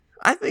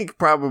I think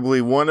probably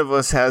one of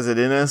us has it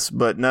in us,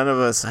 but none of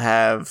us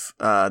have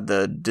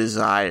the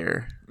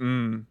desire.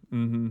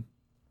 Mm-hmm.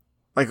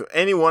 Like,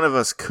 any one of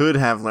us could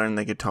have learned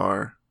the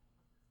guitar,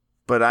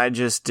 but I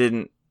just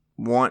didn't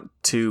want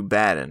to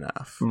bad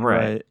enough.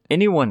 Right.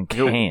 Anyone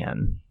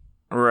can.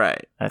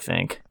 Right. I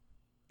think.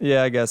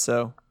 Yeah, I guess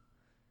so.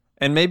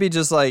 And maybe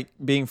just like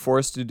being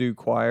forced to do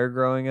choir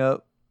growing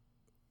up,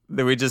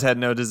 that we just had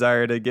no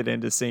desire to get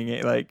into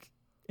singing, like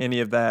any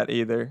of that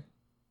either.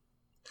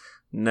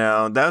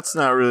 No, that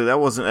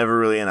wasn't ever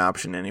really an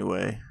option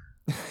anyway.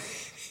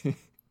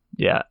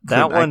 Yeah,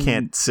 that one. I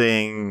can't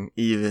sing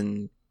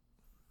even.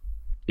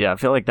 Yeah, I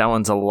feel like that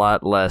one's a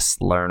lot less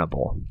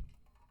learnable.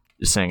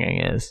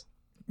 Singing is.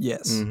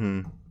 Yes.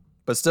 Mm-hmm.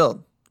 But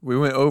still, we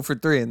went 0 for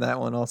 3 in that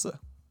one also.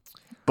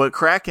 But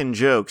cracking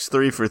jokes,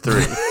 3 for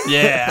 3.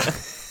 Yeah.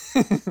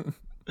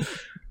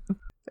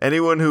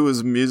 Anyone who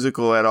was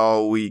musical at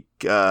all week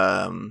made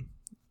fun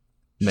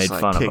of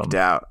them. Kicked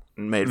out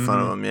and made fun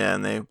of them, yeah,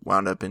 and they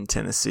wound up in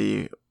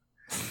Tennessee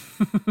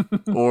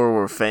or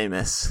were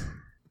famous.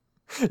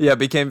 Yeah,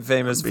 became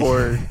famous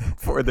for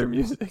their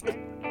music.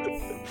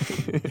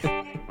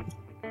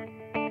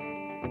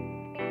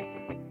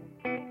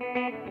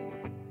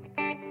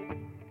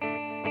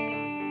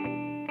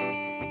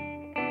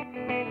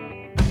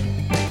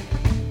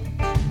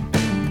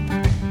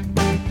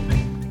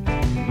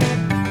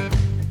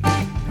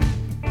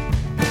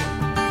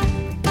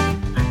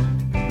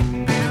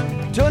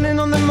 Joining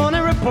on the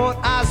morning report,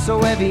 eyes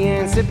so heavy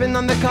and sipping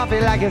on the coffee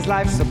like it's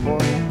life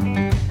support.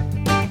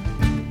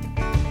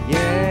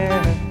 Yeah.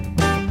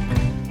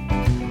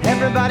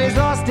 Everybody's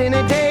lost in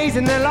their days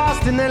and they're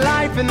lost in their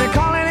life and they're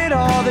calling it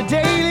all the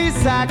daily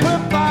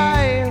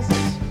sacrifice.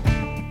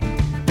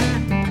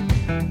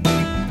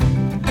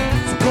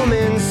 So come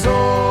and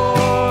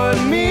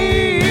sort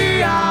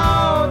me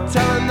out,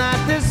 tell them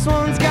that this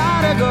one's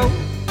gotta go.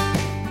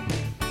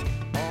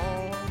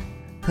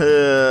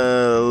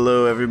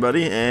 Hello,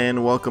 everybody,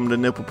 and welcome to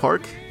Nipple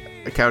Park,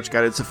 a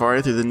couch-guided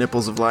safari through the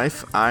nipples of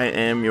life. I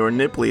am your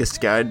nippliest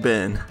guide,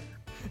 Ben.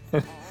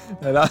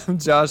 And I'm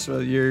Joshua.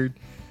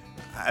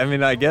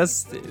 I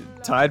guess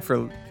tied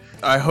for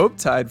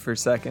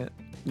second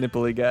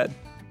nipply guide.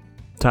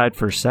 Tied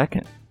for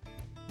second?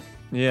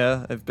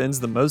 Yeah, if Ben's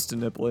the most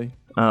nipply.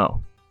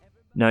 Oh.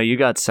 No, you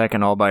got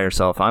second all by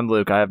yourself. I'm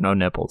Luke. I have no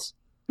nipples.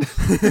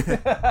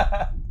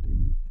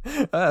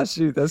 Ah,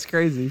 shoot, that's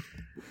crazy.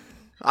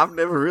 I've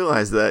never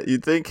realized that.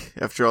 You'd think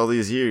after all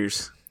these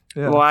years.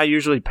 Yeah. Well, I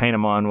usually paint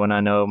them on when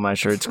I know my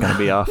shirt's going to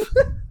be off.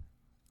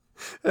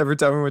 Every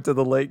time we went to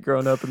the lake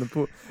growing up in the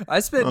pool. I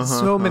spent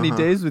so many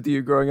days with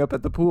you growing up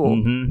at the pool.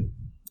 Mm-hmm.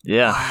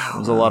 Yeah, It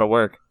was a lot of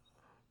work.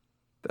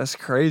 That's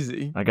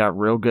crazy. I got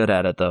real good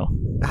at it, though.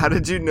 How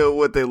did you know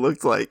what they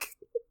looked like?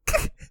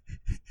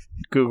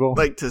 Google.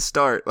 Like, to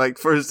start, like,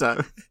 first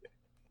time.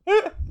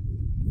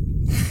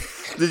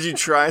 Did you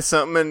try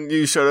something and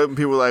you showed up and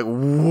people were like,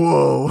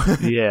 whoa.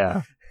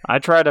 Yeah. I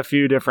tried a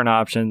few different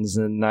options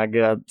and I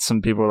got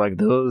some people like,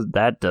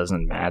 that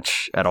doesn't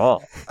match at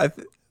all.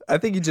 I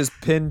think you just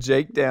pinned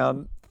Jake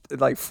down and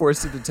like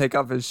forced him to take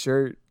off his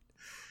shirt.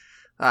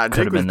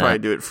 Jake would probably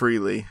do it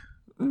freely.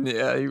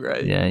 Yeah, you're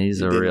right. Yeah, he's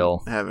He a didn't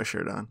real have a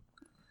shirt on.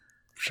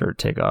 shirt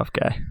takeoff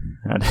guy.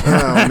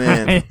 Oh,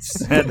 man. I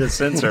had to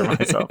censor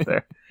myself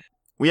there.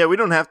 Well, yeah, we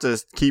don't have to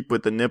keep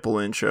with the nipple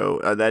intro.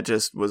 That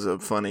just was a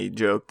funny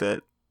joke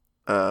that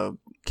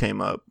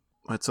came up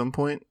at some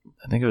point.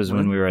 I think it was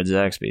when we were at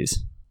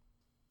Zaxby's.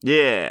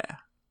 Yeah.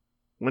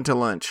 Went to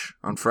lunch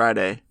on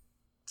Friday.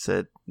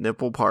 Said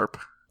nipple parp.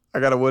 I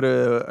got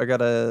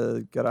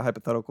a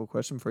hypothetical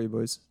question for you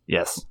boys.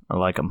 Yes, I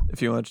like them.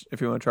 If you want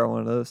to try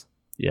one of those.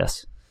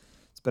 Yes.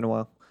 It's been a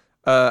while.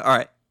 All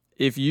right.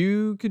 If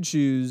you could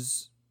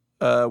choose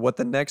what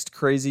the next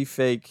crazy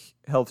fake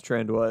health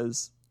trend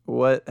was,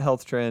 what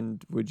health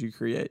trend would you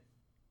create?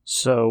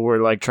 So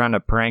we're like trying to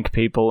prank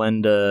people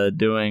into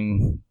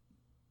doing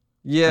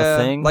a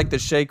thing? Like the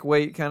shake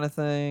weight kind of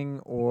thing,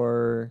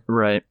 or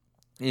right.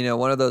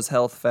 One of those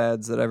health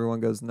fads that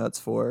everyone goes nuts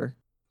for.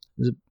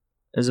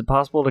 Is it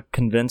possible to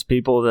convince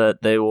people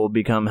that they will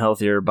become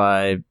healthier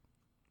by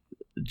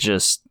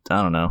just,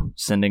 I don't know,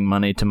 sending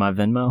money to my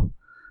Venmo?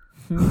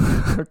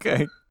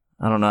 Okay.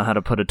 I don't know how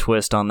to put a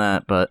twist on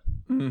that, but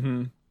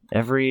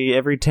every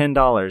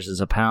 $10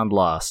 is a pound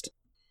lost.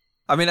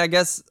 I mean, I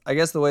guess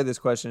the way this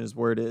question is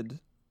worded,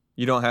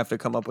 you don't have to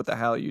come up with the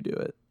how you do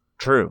it.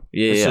 True.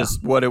 Yeah. It's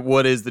just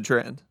what is the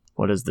trend?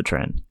 What is the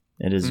trend?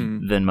 It is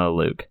Venmo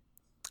Luke.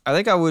 I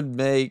think I would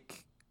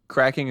make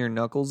cracking your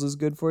knuckles is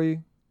good for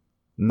you.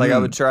 Like I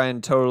would try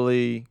and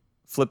totally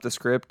flip the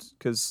script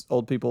because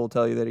old people will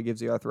tell you that it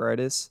gives you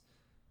arthritis.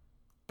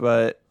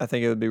 But I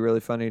think it would be really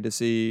funny to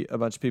see a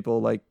bunch of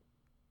people, like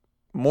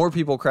more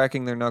people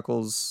cracking their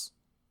knuckles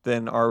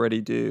than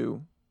already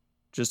do,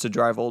 just to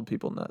drive old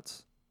people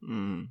nuts.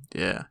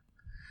 Yeah.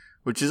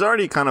 Which is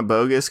already kind of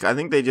bogus. I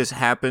think they just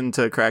happen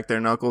to crack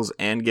their knuckles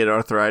and get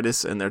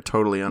arthritis, and they're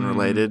totally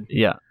unrelated.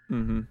 Yeah.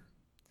 Mm-hmm.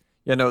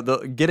 Yeah, no,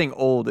 getting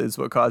old is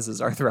what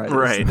causes arthritis.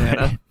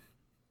 Right.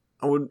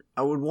 I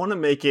would want to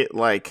make it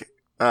like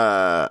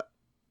a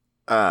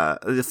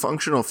the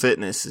functional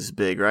fitness is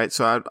big, right?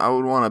 So I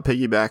would want to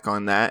piggyback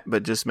on that,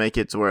 but just make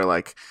it to where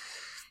like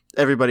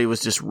everybody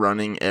was just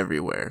running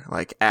everywhere,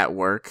 like at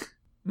work,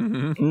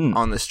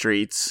 on the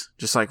streets,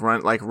 just like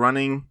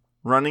running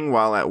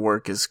while at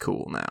work is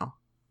cool now,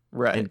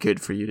 Right. and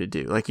good for you to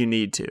do. Like you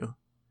need to.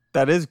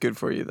 That is good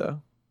for you,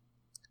 though.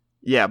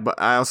 Yeah, but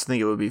I also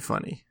think it would be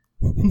funny.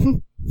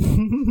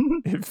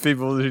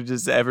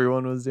 If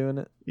everyone was doing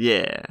it.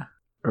 Yeah.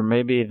 Or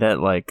maybe that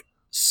like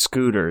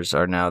scooters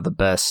are now the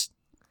best,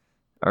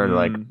 or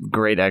like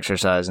great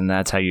exercise, and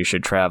that's how you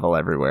should travel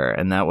everywhere.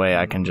 And that way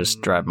I can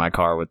just drive my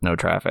car with no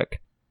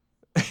traffic.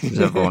 Because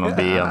everyone will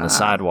be on the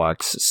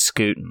sidewalks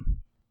scooting.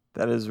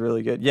 That is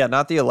really good. Yeah,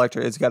 not the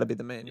electric. It's got to be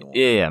the manual.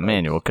 Yeah,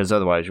 manual, because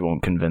otherwise you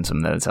won't convince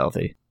them that it's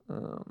healthy.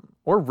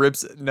 Or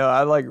rips. No,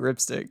 I like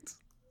ripsticks.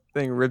 I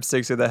think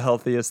ripsticks are the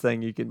healthiest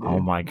thing you can do. Oh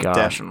my gosh.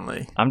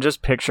 Definitely. I'm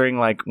just picturing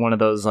like one of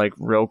those like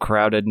real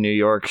crowded New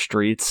York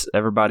streets,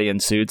 everybody in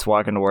suits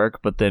walking to work,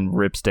 but then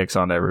ripsticks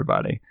on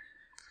everybody.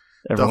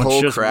 Everyone's the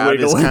whole just crowd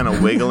wiggling. is kind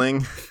of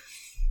wiggling.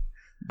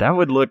 That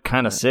would look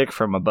kind of sick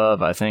from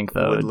above, I think,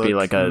 though. It'd be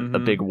like a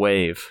big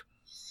wave.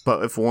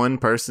 But if one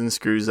person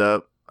screws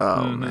up,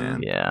 man.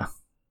 Yeah.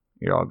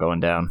 You're all going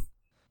down.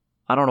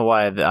 I don't know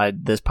why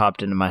this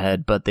popped into my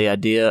head, but the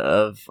idea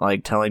of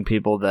like telling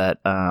people that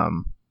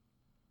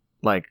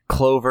like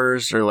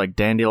clovers or like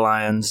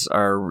dandelions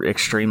are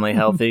extremely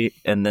healthy,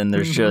 and then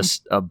there's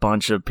just a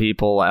bunch of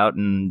people out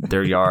in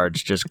their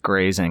yards just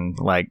grazing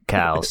like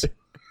cows.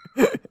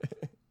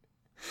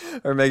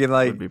 Or making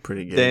like Would be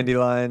pretty good.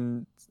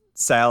 dandelion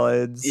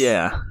salads.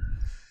 Yeah.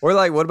 Or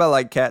like, what about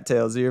like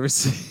cattails?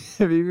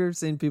 Have you ever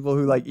seen people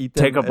who like eat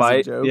them Take a as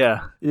bite. joke?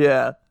 Yeah.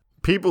 Yeah.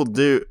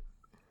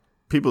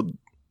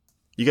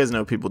 You guys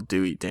know people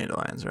do eat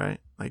dandelions, right?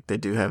 Like they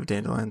do have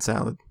dandelion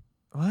salad.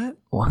 What?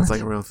 What? It's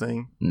like a real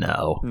thing.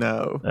 No.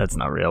 No. That's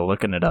not real.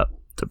 Looking it up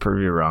to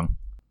prove you wrong.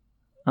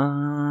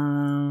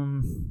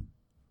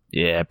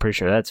 Yeah, pretty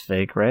sure that's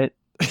fake, right?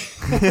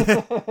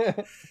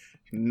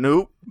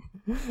 Nope.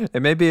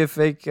 It may be a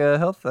fake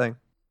health thing.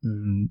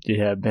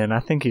 Yeah, Ben, I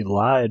think he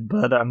lied,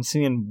 but I'm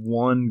seeing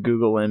one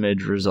Google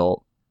image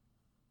result.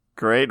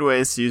 Great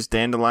ways to use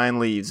dandelion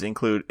leaves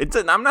include.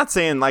 I'm not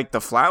saying like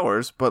the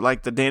flowers, but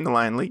like the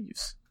dandelion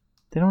leaves.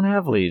 They don't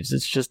have leaves.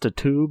 It's just a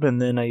tube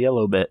and then a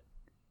yellow bit.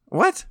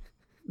 What?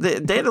 The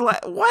dandelion?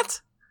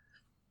 What?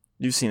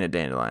 You've seen a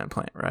dandelion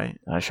plant, right?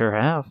 I sure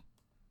have.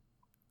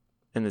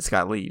 And it's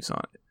got leaves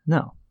on it.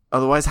 No.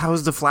 Otherwise, how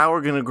is the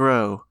flower gonna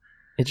grow?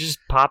 It just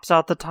pops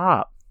out the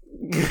top.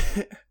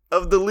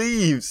 Of the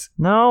leaves.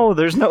 No,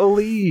 there's no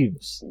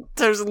leaves.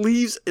 There's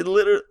leaves. It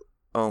literally.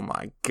 Oh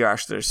my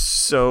gosh! There's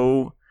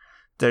so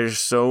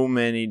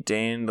many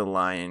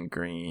dandelion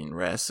green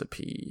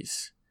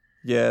recipes.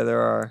 Yeah,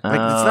 there are. Like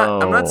it's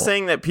not. I'm not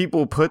saying that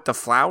people put the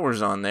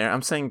flowers on there.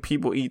 I'm saying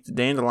people eat the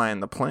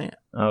dandelion, the plant.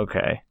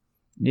 Okay.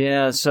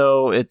 Yeah,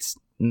 so it's...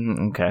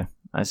 okay,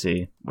 I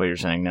see what you're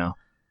saying now.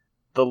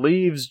 The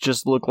leaves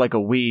just look like a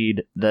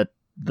weed that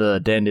the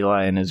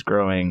dandelion is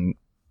growing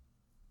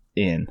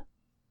in.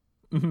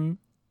 Mm-hmm.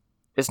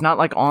 It's not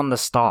like on the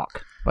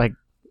stalk. Like,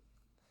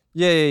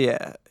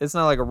 Yeah. It's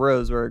not like a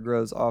rose where it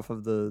grows off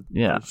of the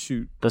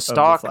shoot. the of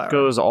stalk flower.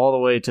 goes all the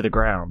way to the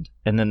ground,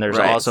 and then there's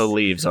Right. also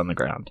leaves on the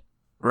ground.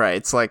 Right.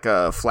 It's like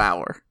a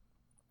flower.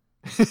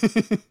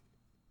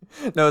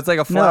 No, it's like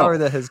a flower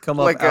that has come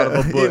up Like out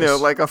of a bush.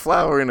 like a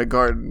flower in a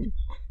garden.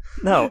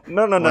 No.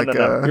 Like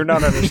No. You're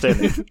not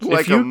understanding.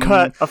 like if you a-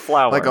 cut a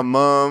flower, Like a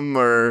mum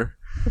or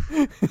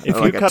if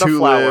like you a cut a tulip.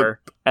 flower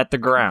at the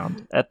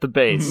ground, at the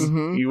base,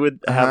 Mhm. you would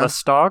have Uh-huh. a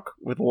stalk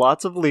with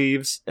lots of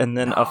leaves and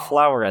then a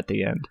flower at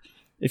the end.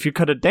 If you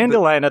cut a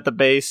dandelion at the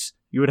base,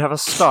 you would have a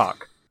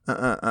stalk.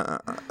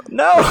 No!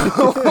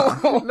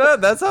 No,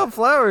 that's how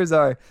flowers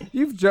are.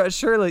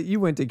 Surely you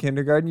went to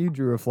kindergarten. You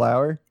drew a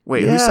flower.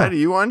 Wait, Yeah. whose side are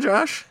you on,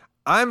 Josh?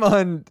 I'm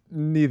on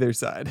neither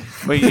side.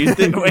 Wait, you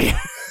think... Wait.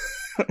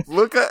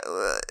 Look at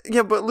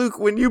but Luke,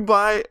 when you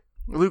buy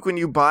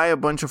a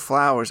bunch of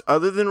flowers,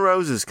 other than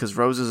roses, because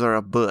roses are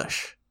a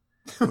bush,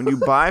 when you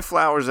buy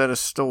flowers at a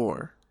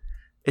store,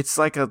 it's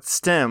like a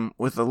stem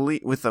with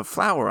a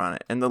flower on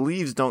it, and the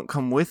leaves don't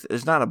come with.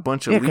 There's not a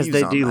bunch of Yeah, leaves because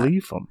they on that.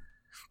 de-leaf them.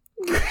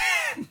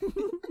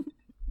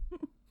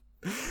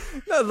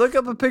 No, look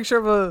up a picture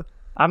of a.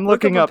 I'm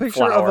looking up a picture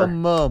flower. of a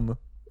mum.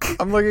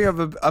 I'm looking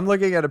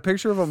at a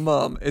picture of a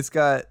mum. It's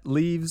got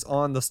leaves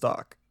on the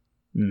stalk,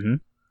 Mm-hmm.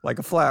 like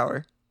a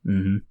flower.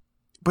 Mm-hmm.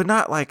 But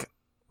not like.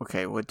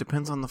 Okay, well, it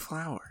depends on the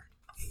flower.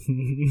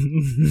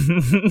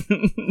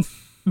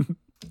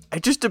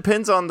 It just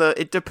depends on the.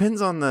 It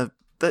depends on the.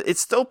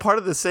 It's still part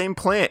of the same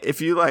plant.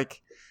 If you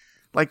like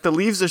the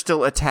leaves are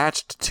still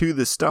attached to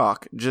the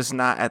stalk, just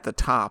not at the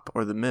top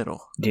or the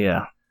middle.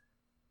 Yeah.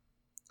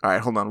 All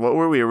right, hold on. What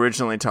were we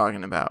originally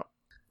talking about?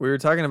 We were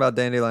talking about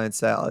dandelion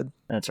salad.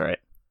 That's right.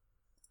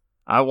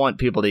 I want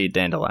people to eat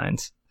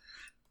dandelions.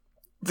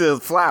 The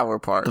flower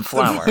part. The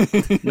flower.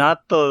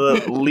 Not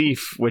the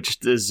leaf, which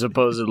is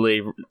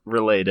supposedly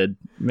related.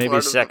 Maybe Part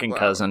of the second flower.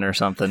 cousin or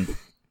something.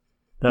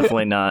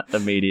 Definitely not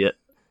immediate.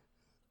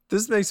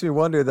 This makes me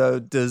wonder, though,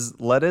 does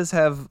lettuce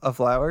have a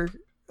flower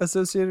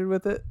associated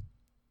with it?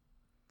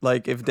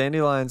 Like, if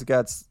dandelions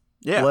got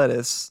Yeah.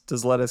 lettuce,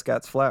 does lettuce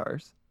got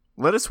flowers?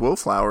 Lettuce will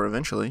flower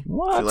eventually if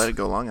What? you let it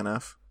go long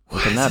enough.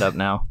 Looking that up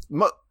now.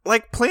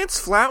 Like plants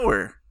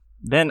flower.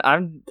 Then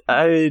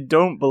I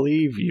don't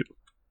believe you.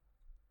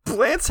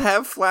 Plants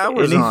have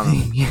flowers on them.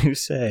 Anything you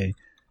say.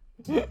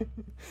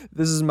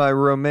 This is my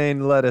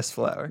romaine lettuce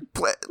flower.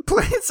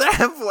 Plants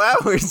have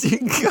flowers, you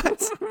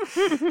guys.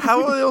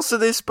 How else are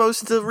they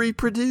supposed to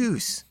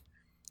reproduce?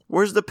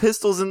 Where's the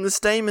pistils and the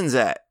stamens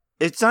at?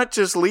 It's not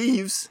just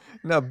leaves.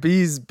 No,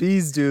 bees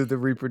do the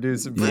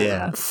reproducing.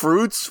 Yeah.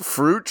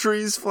 Fruit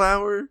trees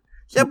flower.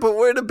 Yeah, but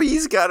where the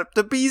bees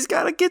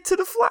gotta get to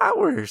the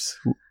flowers.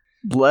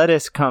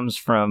 Lettuce comes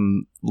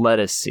from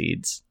lettuce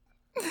seeds.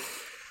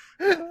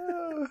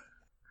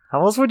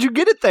 How else would you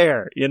get it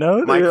there? You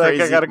know, My They're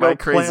crazy, I gotta go my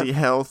crazy plant.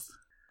 health.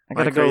 I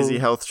My gotta crazy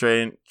go. health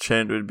trend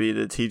would be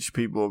to teach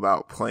people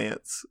about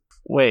plants.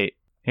 Wait,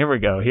 here we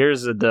go.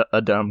 Here's a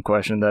dumb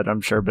question that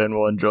I'm sure Ben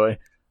will enjoy.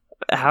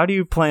 How do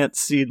you plant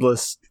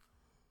seedless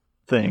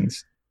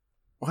things?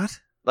 What?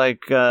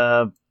 Like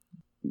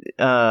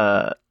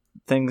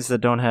things that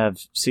don't have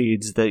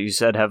seeds that you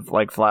said have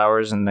like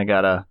flowers and they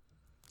gotta.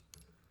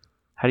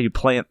 How do you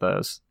plant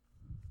those?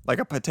 Like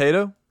a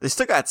potato? They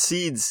still got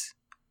seeds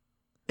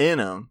in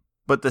them,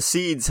 but the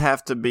seeds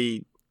have to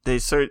be.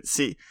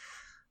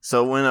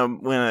 So when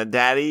a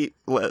daddy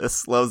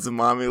lettuce loves the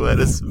mommy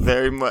lettuce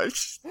very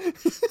much,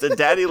 the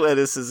daddy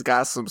lettuce has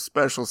got some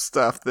special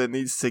stuff that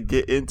needs to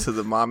get into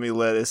the mommy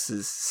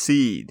lettuce's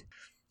seed.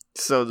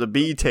 So the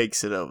bee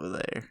takes it over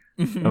there.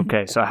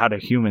 Okay, so how do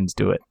humans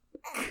do it?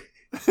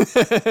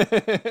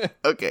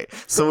 Okay,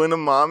 so when a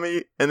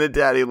mommy and a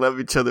daddy love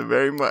each other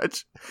very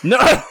much, No.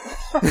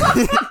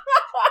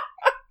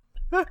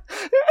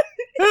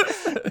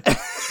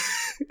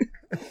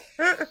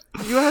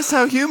 you asked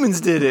how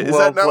humans did it. Is Well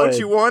that not what played.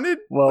 you wanted?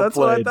 Well That's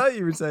what I played. thought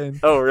you were saying.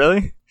 Oh,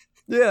 really?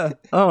 Yeah.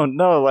 Oh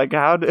no! Like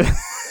how do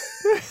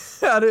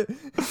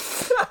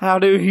how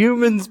do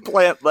humans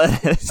plant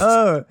lettuce?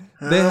 Oh,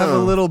 they have a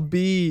Oh. little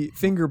bee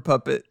finger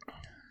puppet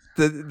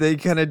that they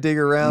kind of dig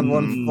around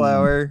one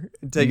flower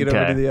and take it over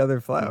Okay. to the other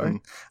flower.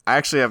 I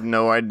actually have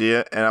no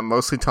idea, and I'm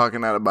mostly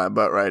talking out of my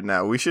butt right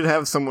now. We should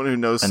have someone who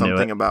knows I knew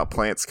something it. about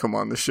plants come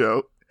on the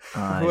show.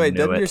 I Wait,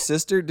 knew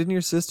didn't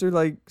your sister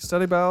like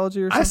study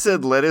biology or I something?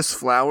 said lettuce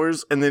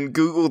flowers and then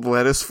Googled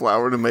lettuce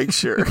flower to make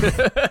sure.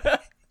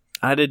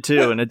 I did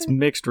too, and it's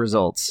mixed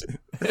results.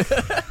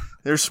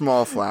 They're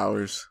small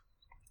flowers.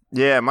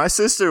 Yeah, my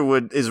sister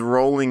is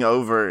rolling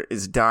over,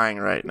 is dying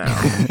right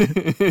now.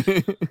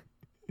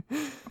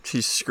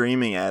 She's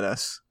screaming at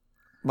us.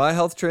 My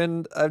health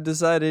trend, I've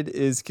decided,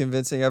 is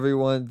convincing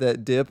everyone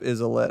that dip is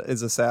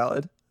a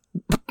salad.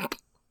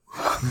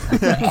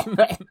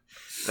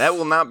 That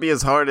will not be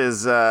as hard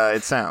as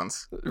it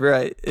sounds.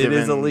 Right, it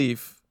is a Given-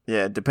 leaf,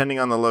 Yeah, depending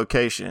on the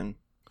location.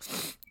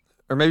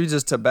 or maybe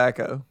just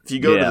tobacco. If you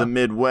go to Yeah. the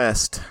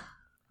Midwest,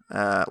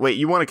 wait,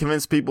 you want to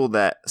convince people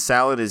that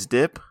salad is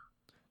dip,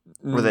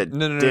 or that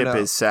no, dip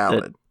is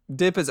salad?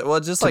 Dip is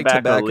just Tobacco like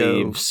tobacco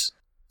leaves.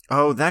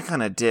 Oh, that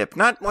kind of dip.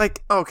 Not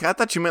like, okay, I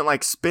thought you meant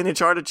like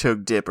spinach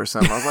artichoke dip or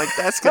something. I was like,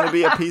 that's going to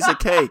be a piece of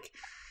cake.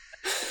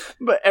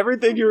 But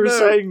everything you were No.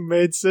 saying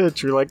made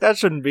sense. You're like, that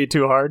shouldn't be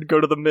too hard. Go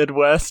to the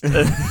Midwest.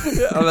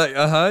 I'm like,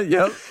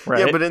 yep. Right?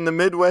 Yeah, but in the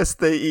Midwest,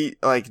 they eat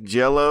like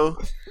Jell-O,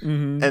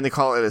 Mm-hmm. and they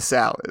call it a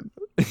salad.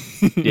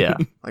 yeah.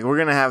 Like, we're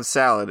going to have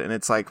salad, and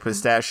it's like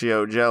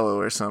pistachio Jell-O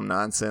or some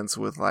nonsense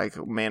with like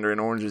mandarin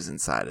oranges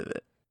inside of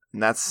it.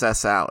 And that's a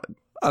salad.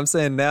 I'm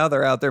saying now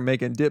they're out there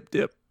making dip.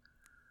 Dip.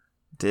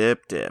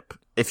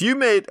 If you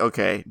made,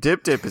 okay,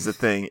 dip is a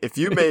thing. If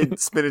you made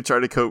spinach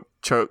artichoke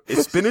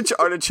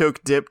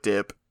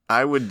dip,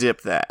 I would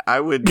dip that. I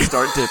would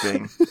start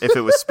dipping if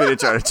it was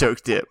spinach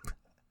artichoke dip.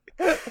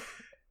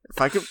 If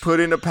I could put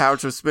in a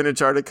pouch of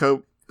spinach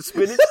artichoke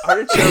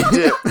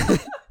dip,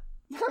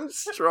 I'm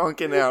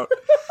stronging out.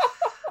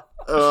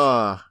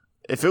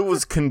 If it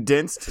was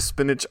condensed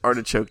spinach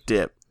artichoke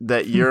dip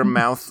that your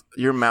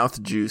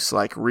mouth juice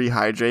like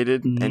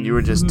rehydrated and you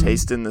were just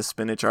tasting the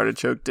spinach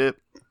artichoke dip,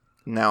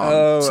 now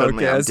I'm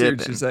suddenly I I'm see what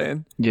dipping. you're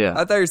saying. Yeah.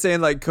 I thought you were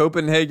saying like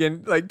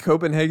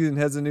Copenhagen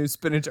has a new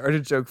spinach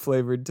artichoke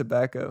flavored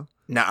tobacco.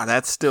 Nah,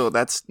 I still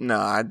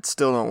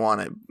don't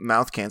want it.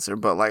 Mouth cancer,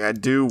 but like I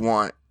do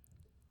want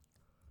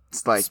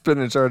it's like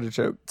Spinach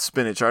artichoke.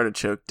 spinach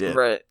artichoke dip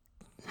Right.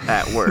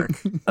 at work.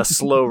 A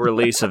slow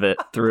release of it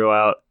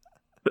throughout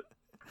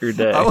your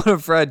day. I want a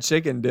fried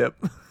chicken dip.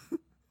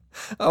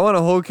 I want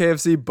a whole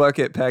KFC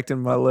bucket packed in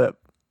my lip.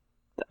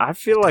 I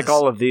feel like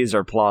all of these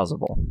are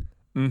plausible.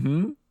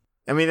 Mm-hmm.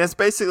 I mean, that's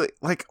basically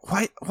like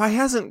why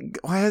hasn't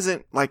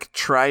like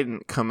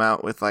Trident come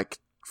out with like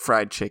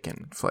fried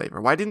chicken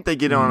flavor? Why didn't they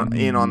get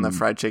in on the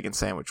fried chicken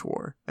sandwich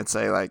war and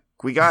say like,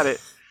 we got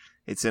it.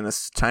 It's in a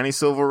tiny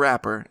silver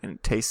wrapper and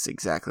it tastes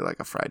exactly like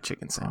a fried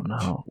chicken Oh sandwich.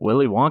 no.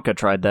 Willy Wonka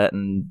tried that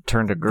and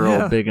turned a girl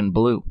Yeah. big and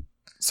blue.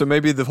 So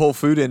maybe the whole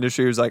food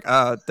industry was like,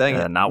 dang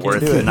it. Not can't worth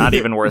do it. not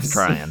even worth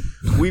trying.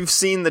 We've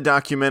seen the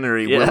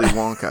documentary Yeah. Willy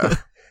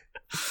Wonka.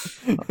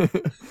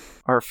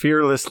 Our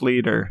fearless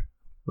leader,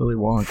 Willy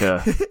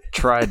Wonka,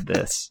 tried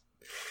this.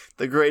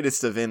 The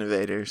greatest of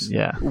innovators.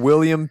 Yeah.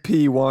 William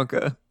P.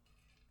 Wonka.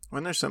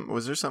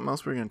 Was there something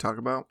else we were going to talk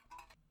about?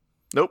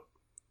 Nope.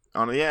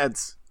 On to the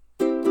ads.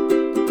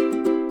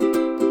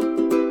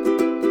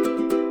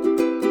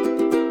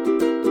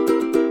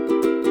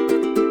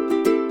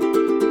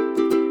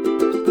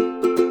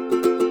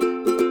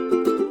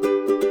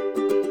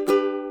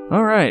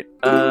 All right.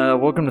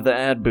 Welcome to the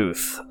ad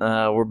booth.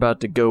 We're about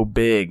to go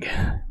big.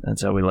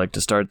 That's how we like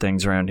to start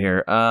things around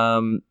here.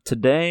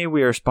 Today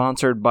we are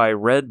sponsored by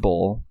Red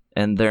Bull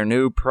and their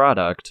new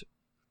product,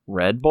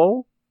 Red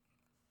Bull.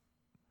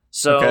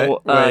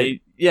 So,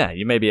 yeah,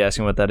 you may be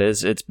asking what that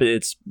is.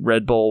 It's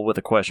Red Bull with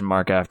a question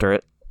mark after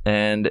it,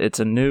 and it's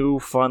a new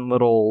fun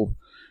little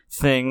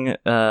thing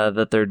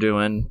that they're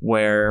doing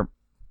where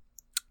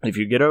if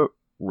you get a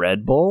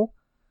Red Bull,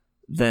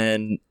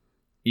 then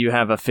you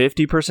have a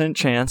 50%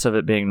 chance of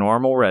it being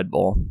normal Red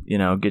Bull,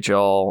 get you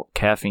all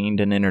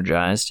caffeined and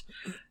energized,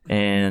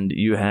 and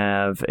you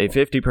have a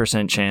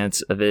 50%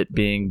 chance of it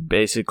being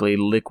basically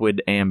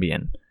liquid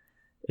Ambien.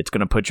 It's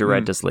going to put you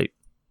right to sleep.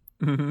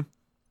 Mm-hmm.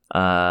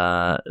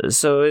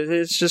 So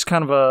it's just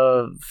kind of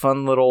a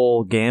fun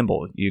little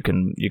gamble you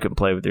can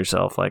play with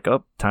yourself. Like,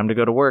 oh, time to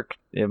go to work.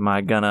 Am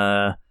I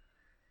gonna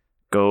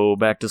go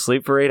back to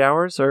sleep for 8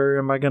 hours, or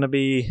am I gonna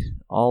be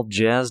all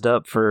jazzed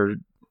up for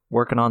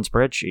working on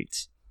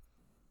spreadsheets?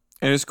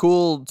 And it's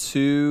cool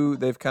too.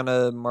 They've kind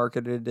of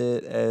marketed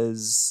it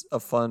as a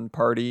fun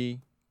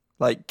party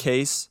like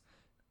case.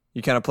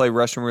 You kind of play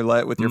Russian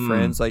roulette with your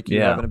friends, like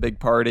you're having a big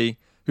party.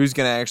 Who's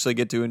gonna actually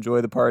get to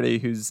enjoy the party?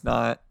 Who's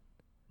not?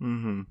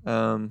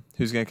 Mm-hmm.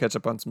 Who's gonna catch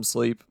up on some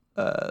sleep?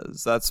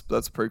 So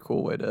that's a pretty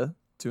cool way to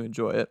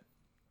enjoy it.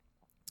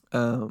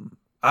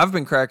 I've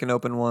been cracking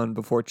open one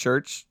before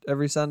church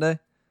every Sunday.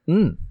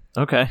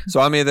 Okay. So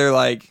I'm either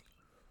like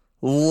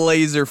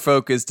laser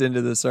focused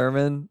into the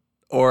sermon,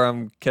 or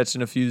I'm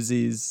catching a few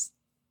Z's,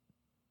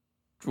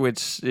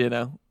 which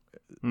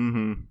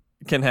can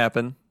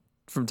happen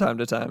from time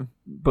to time.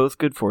 Both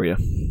good for you.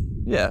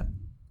 Yeah.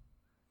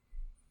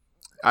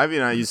 Ivy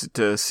and I used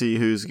to see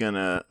who's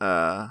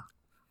gonna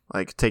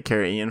take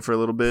care of Ian for a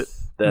little bit.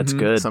 That's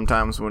good.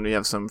 Sometimes when we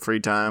have some free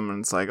time and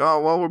it's like, oh,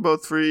 well, we're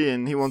both free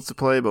and he wants to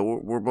play, but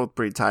we're both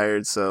pretty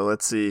tired. So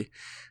let's see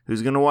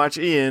who's going to watch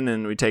Ian.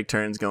 And we take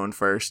turns going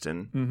first.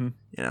 And,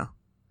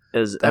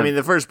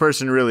 the first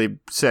person really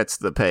sets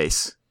the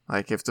pace.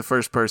 Like if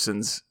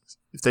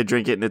if they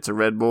drink it and it's a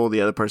Red Bull,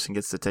 the other person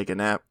gets to take a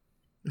nap.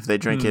 If they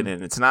drink it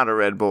and it's not a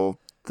Red Bull,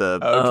 then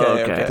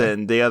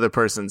the other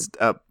person's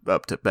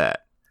up to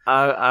bat.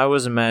 I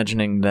was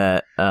imagining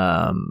that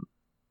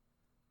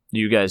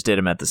you guys did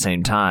them at the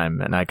same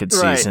time, and I could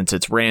see since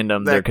it's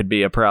random, there could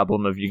be a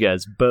problem of you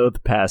guys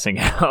both passing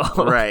out.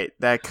 Right.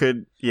 That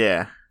could,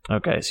 yeah.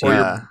 Okay. So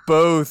you're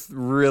both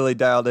really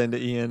dialed into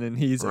Ian, and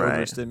he's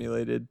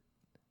overstimulated.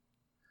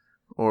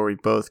 Or we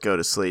both go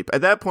to sleep.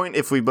 At that point,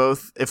 if we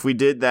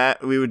did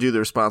that, we would do the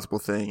responsible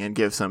thing and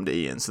give some to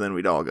Ian, so then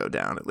we'd all go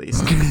down at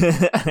least.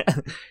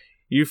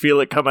 You feel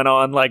it coming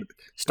on, like,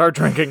 start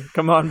drinking.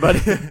 Come on,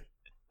 buddy.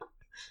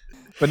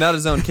 But not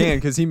his own can,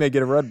 because he may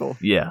get a Red Bull.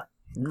 Yeah.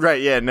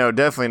 Right, yeah, no,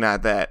 definitely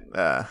not that.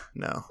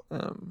 No.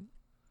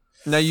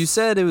 Now, you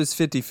said it was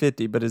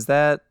 50-50, but is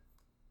that...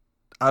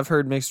 I've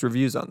heard mixed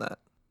reviews on that.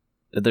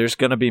 There's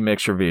going to be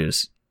mixed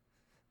reviews.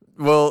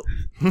 Well...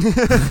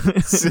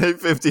 Say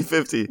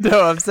 50-50.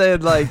 No, I'm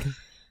saying,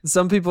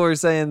 some people are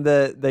saying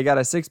that they got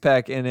a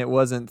six-pack and it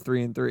wasn't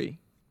 3-3.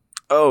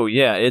 Oh,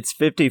 yeah, it's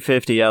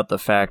 50-50 out the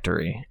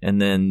factory.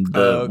 And then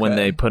when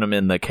they put them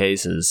in the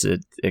cases,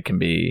 it can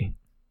be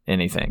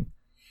anything.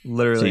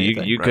 Literally.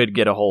 So you could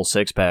get a whole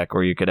 6-pack,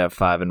 or you could have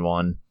 5 and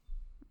 1.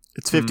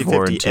 It's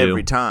 50-50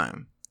 every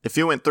time. If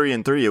you went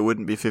 3-3, it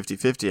wouldn't be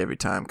 50-50 every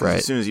time, because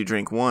as soon as you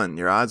drink one,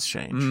 your odds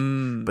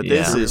change. But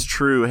this is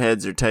true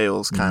heads or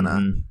tails kind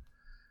of.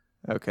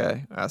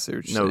 Okay, I see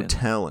what you're saying. No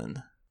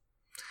telling.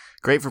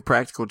 Great for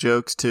practical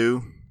jokes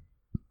too.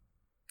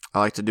 I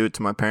like to do it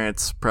to my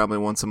parents probably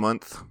once a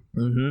month.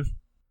 Mm-hmm.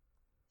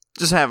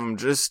 Just have them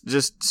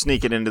just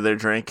sneak it into their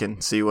drink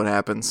and see what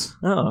happens.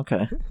 Oh,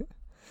 okay.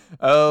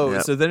 Oh,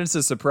 so then it's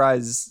a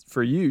surprise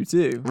for you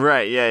too.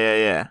 Right,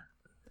 yeah.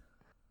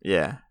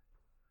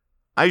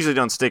 I usually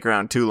don't stick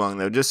around too long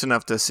though, just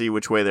enough to see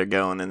which way they're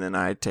going, and then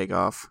I take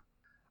off.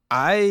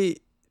 I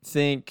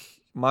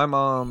think my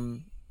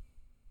mom,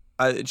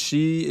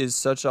 she is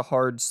such a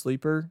hard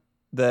sleeper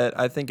that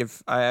I think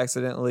if I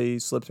accidentally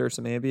slipped her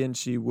some Ambien,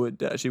 she would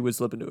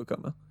slip into a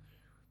coma.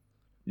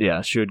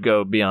 Yeah, she would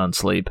go beyond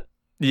sleep.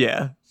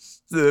 Yeah,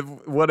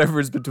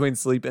 whatever's between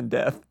sleep and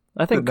death.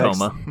 I think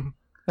coma.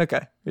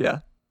 Okay, yeah.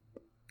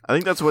 I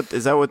think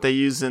is that what they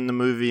use in the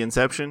movie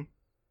Inception?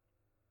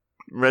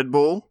 Red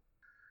Bull?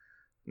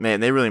 Man,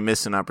 they really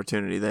missed an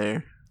opportunity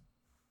there.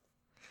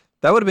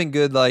 That would have been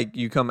good, like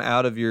you come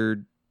out of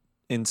your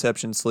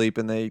Inception sleep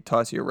and they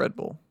toss you a Red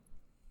Bull.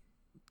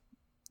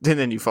 And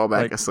then you fall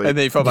back asleep. And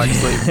then you fall back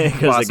asleep.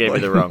 Because they gave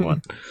you the wrong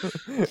one.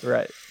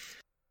 Right.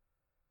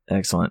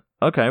 Excellent.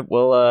 Okay,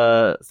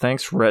 well,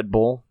 thanks, Red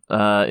Bull.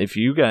 if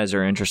you guys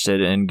are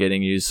interested in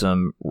getting you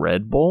some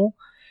Red Bull,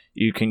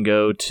 you can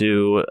go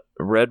to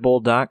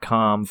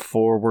redbull.com/?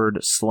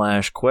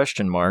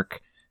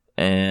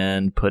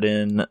 and put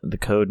in the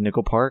code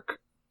NickelPark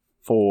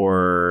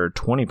for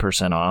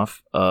 20%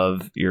 off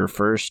of your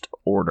first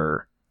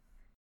order.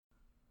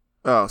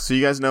 Oh, so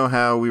you guys know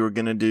how we were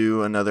going to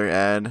do another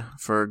ad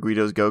for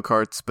Guido's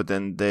Go-Karts, but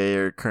then they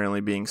are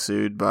currently being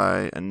sued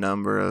by a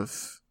number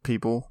of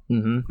people?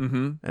 Mm-hmm.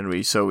 Mm-hmm. And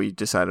we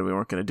decided we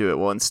weren't going to do it.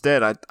 Well,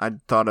 instead, I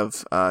thought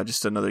of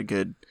just another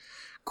good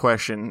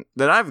question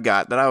that I've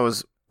got that I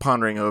was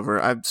pondering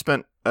over. I've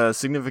spent a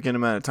significant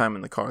amount of time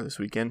in the car this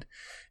weekend,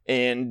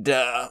 and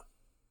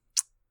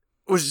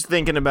was just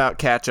thinking about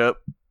ketchup.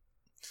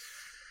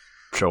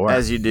 Sure.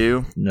 As you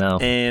do. No.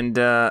 And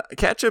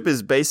ketchup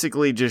is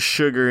basically just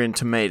sugar and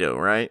tomato,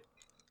 right?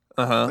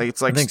 Uh-huh. Like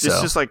it's like I think it's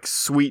so. just like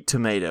sweet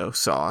tomato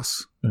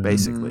sauce, Mhm.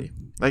 basically.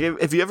 Like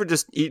if you ever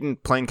just eaten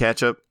plain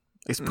ketchup,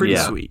 it's pretty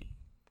Yeah. sweet.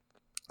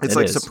 It's It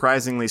like is.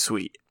 surprisingly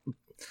sweet.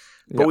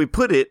 But Yep. we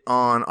put it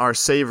on our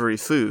savory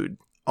food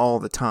all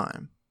the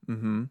time.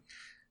 Mm-hmm.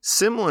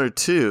 Similar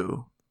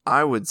to,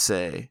 I would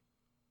say,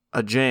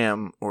 a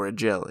jam or a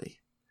jelly.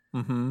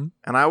 Mm-hmm.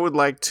 And I would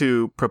like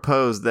to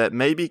propose that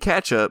maybe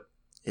ketchup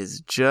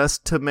is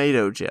just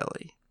tomato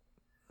jelly.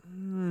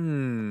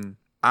 Mm.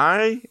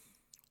 I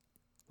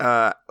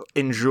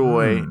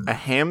enjoy Hmm. a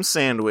ham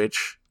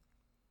sandwich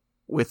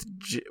with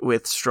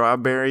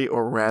strawberry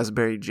or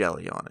raspberry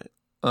jelly on it,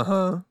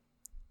 Uh-huh.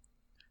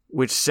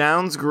 which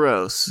sounds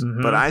gross,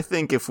 Mhm. but I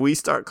think if we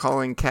start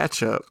calling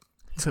ketchup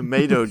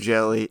tomato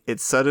jelly, it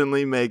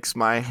suddenly makes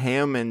my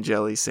ham and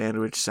jelly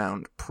sandwich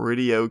sound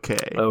pretty okay.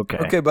 Okay.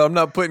 Okay, but I'm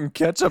not putting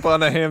ketchup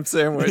on a ham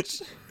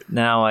sandwich.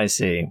 Now I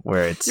see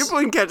where it's... You're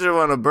putting ketchup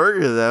on a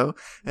burger, though.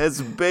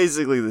 It's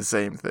basically the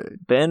same thing.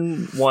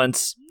 Ben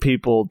wants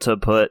people to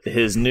put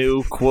his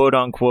new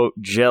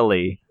quote-unquote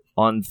jelly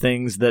on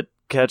things that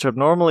ketchup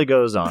normally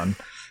goes on,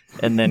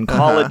 and then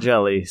call it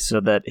jelly so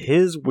that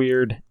his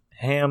weird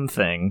ham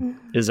thing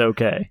is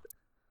okay.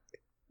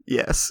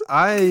 Yes.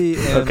 I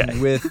am Okay.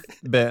 with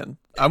Ben.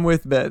 I'm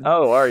with Ben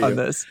Oh, are on you?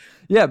 this.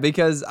 Yeah,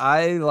 because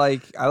I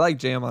like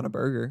jam on a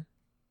burger.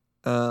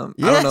 I don't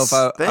know Yes, if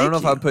I don't know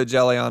if thank I'd put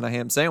jelly on a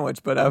ham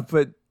sandwich, but I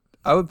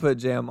would put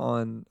jam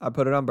on. I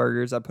put it on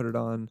burgers. I put it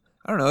on.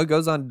 I don't know. It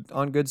goes on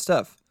good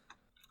stuff.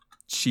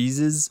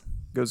 Cheeses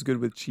goes good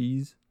with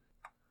cheese.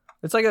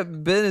 It's like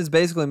Ben is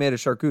basically made a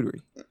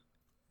charcuterie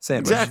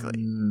sandwich.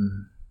 Exactly.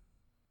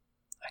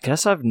 I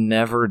guess I've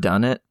never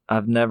done it.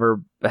 I've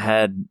never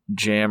had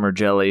jam or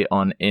jelly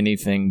on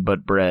anything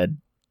but bread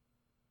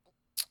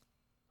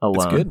alone.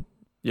 It's good.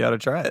 You ought to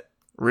try it.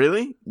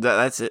 Really?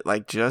 That's it?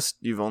 Like, just,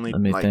 you've only,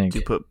 Let me like, think. do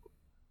you put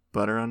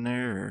butter on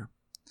there? Or?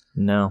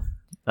 No,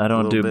 I A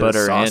don't little do bit of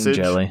butter and sausage?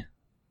 jelly.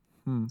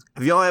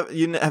 Have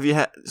you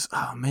had,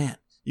 oh man,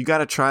 you got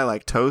to try,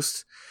 like,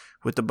 toast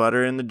with the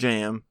butter and the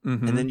jam,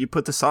 Mm-hmm. and then you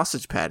put the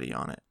sausage patty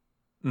on it.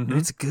 And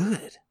it's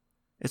good.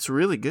 It's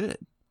really good.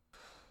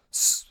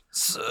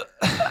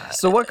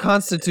 So what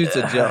constitutes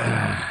a jelly?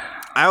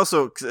 I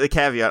also, a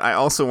caveat, I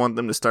also want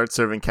them to start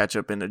serving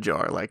ketchup in a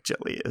jar like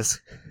jelly is.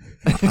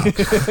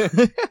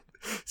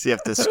 So you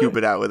have to scoop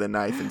it out with a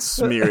knife and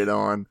smear it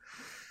on.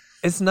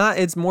 It's not.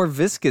 It's more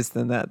viscous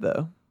than that,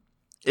 though.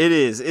 It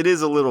is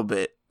a little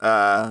bit.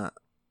 So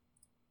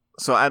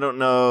I don't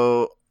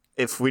know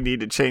if we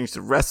need to change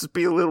the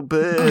recipe a little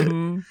bit.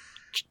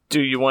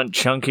 Do you want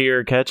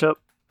chunkier ketchup?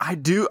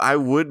 I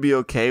would be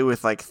okay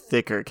with like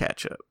thicker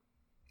ketchup.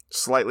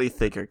 Slightly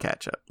thicker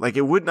ketchup. Like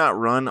it would not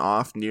run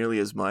off nearly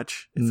as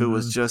much if it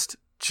was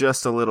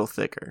just a little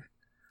thicker.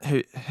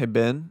 Hey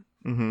Ben.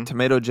 Mm-hmm.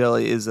 Tomato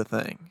jelly is a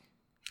thing.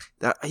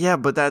 Yeah,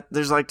 but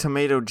there's like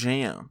tomato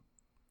jam.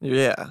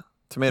 Yeah,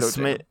 tomato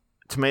jam.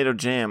 Tomato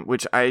jam,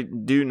 which I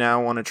do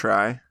now want to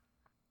try. I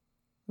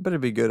bet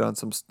it'd be good on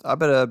some. I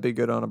bet it'd be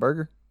good on a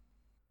burger.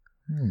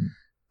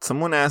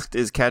 Someone asked,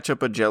 "Is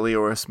ketchup a jelly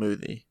or a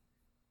smoothie?"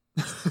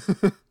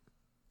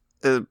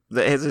 The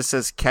answer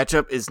says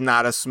ketchup is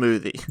not a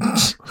smoothie.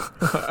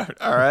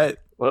 All right,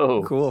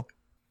 Whoa. cool.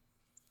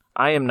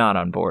 I am not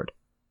on board.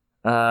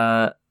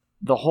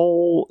 The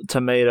whole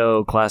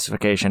tomato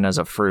classification as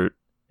a fruit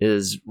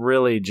is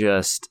really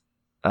just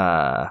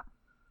what's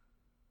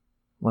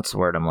the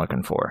word I'm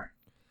looking for?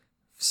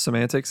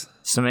 Semantics.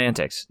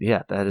 Semantics.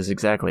 Yeah, that is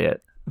exactly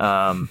it.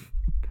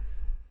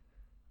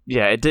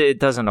 Yeah, it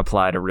doesn't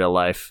apply to real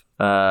life.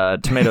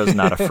 Tomato's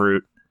not a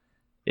fruit.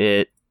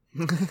 It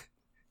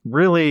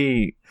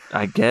really,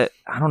 I guess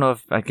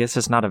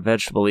it's not a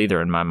vegetable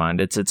either in my mind.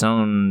 It's its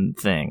own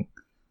thing.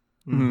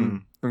 Mm-hmm.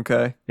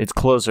 Okay. It's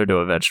closer to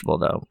a vegetable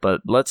though.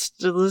 But let's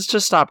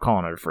just stop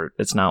calling it a fruit.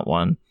 It's not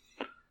one.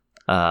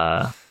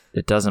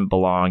 It doesn't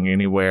belong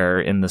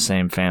anywhere in the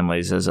same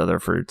families as other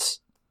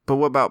fruits. But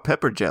what about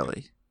pepper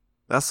jelly?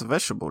 That's a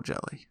vegetable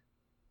jelly.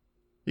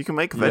 You can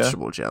make a Yeah.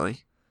 vegetable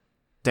jelly.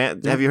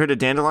 Have you heard of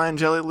dandelion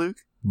jelly, Luke?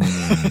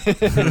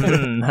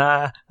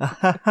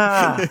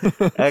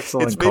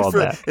 Excellent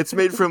callback. It's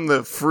made from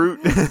the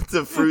fruit,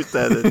 the fruit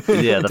that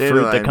Yeah, the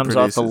fruit that dandelion comes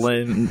off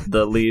produces.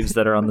 the leaves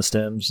that are on the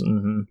stems.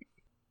 Mm-hmm.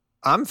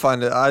 I'm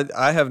fine.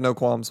 I have no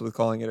qualms with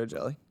calling it a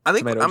jelly. I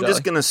think Tomato I'm jelly.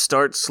 just gonna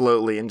start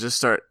slowly and just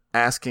start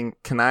asking,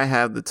 "Can I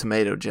have the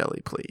tomato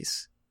jelly,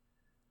 please?"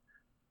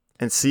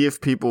 And see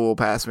if people will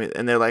pass me.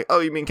 And they're like, "Oh,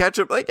 you mean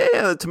ketchup?" Like,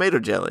 yeah, the tomato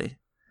jelly.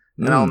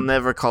 And I'll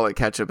never call it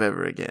ketchup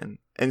ever again.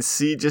 And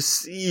just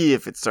see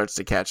if it starts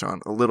to catch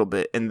on a little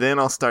bit. And then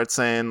I'll start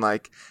saying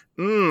like,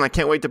 I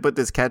can't wait to put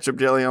this ketchup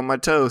jelly on my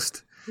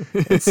toast.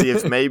 And see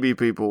if maybe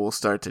people will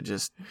start to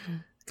just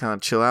kind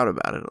of chill out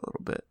about it a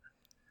little bit.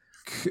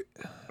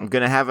 I'm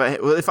going to have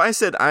if I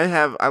said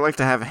I like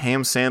to have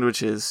ham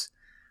sandwiches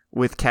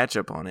with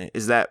ketchup on it,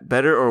 is that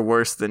better or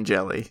worse than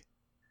jelly?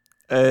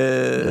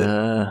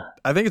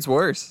 I think it's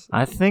worse.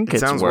 I think It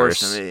it's sounds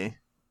worse. worse to me.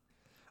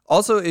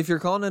 Also, if you're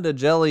calling it a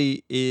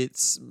jelly,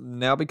 it's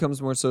now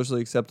becomes more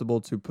socially acceptable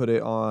to put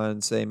it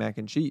on, say, mac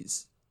and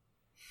cheese.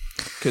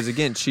 Because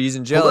again, cheese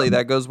and jelly,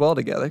 that goes well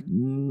together.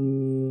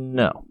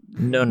 No.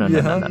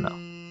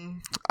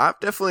 I've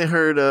definitely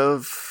heard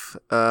of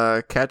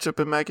ketchup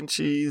and mac and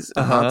cheese,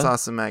 and hot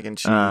sauce and mac and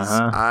cheese.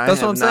 That's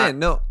what I'm saying.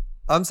 No,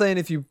 I'm saying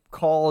if you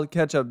call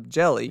ketchup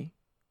jelly.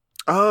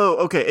 Oh,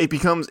 okay.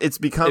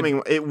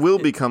 It will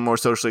become more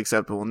socially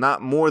acceptable,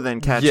 not more than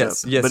ketchup,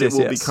 but it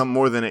will become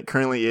more than it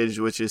currently is,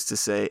 which is to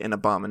say, an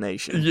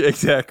abomination. Yeah,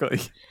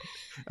 exactly.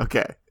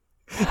 Okay.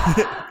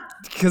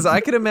 Because I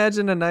could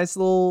imagine a nice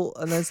little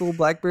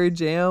blackberry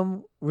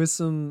jam with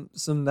some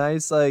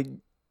nice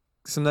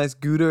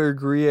Gouda or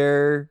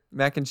Gruyere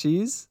mac and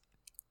cheese.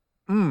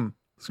 You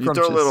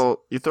throw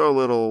a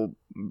little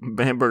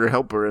hamburger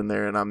helper in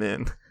there, and I'm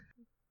in.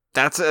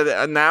 That's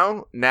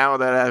now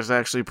that is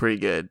actually pretty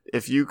good.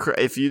 If you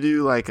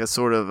do like a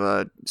sort of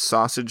a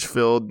sausage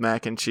filled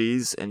mac and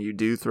cheese, and you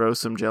do throw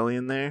some jelly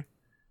in there,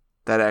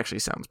 that actually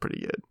sounds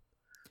pretty good.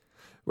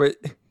 Wait,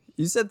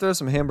 you said throw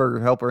some hamburger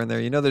helper in there.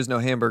 You know, there's no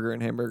hamburger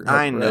in hamburger helper.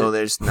 I know, right?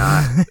 There's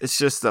not. It's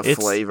just the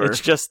flavor. It's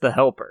just the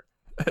helper.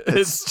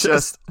 It's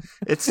just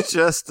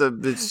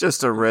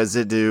a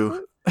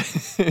residue.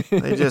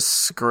 They just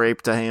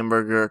scraped a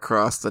hamburger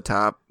across the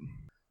top.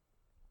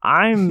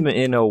 I'm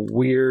in a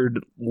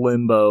weird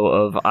limbo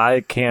of I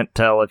can't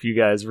tell if you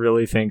guys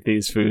really think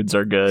these foods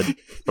are good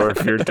or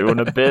if you're doing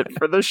a bit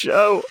for the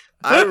show.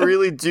 I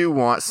really do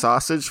want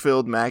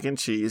sausage-filled mac and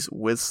cheese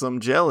with some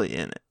jelly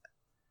in it.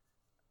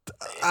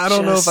 I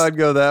don't know if I'd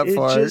go that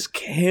far. It just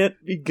can't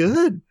be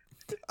good.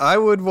 I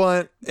would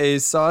want a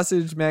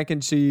sausage mac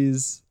and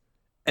cheese,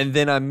 and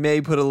then I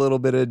may put a little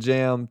bit of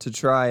jam to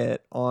try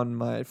it on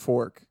my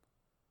fork.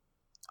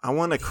 I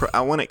want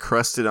it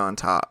crusted on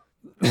top.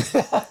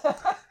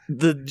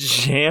 The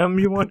jam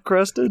you want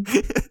crusted?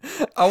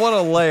 I want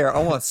a layer.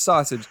 I want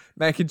sausage,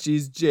 mac and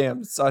cheese,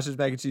 jam. Sausage,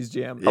 mac and cheese,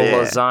 jam. A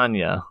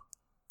lasagna.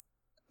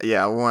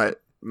 Yeah, I want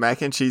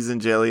mac and cheese and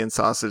jelly and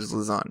sausage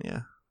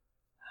lasagna.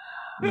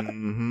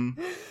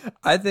 Mm-hmm.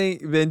 I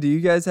think, Ben, do you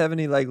guys have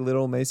any like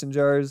little mason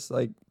jars?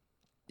 Like,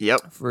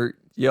 yep. For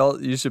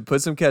y'all, you should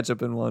put some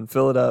ketchup in one,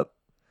 fill it up,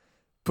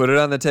 put it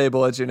on the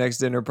table at your next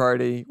dinner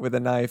party with a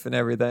knife and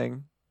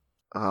everything.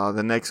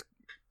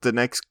 The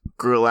next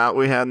grill out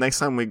we have, next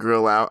time we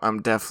grill out,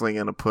 I'm definitely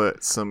gonna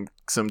put some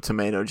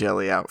tomato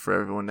jelly out for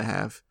everyone to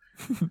have.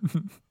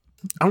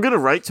 I'm gonna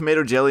write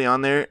tomato jelly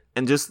on there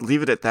and just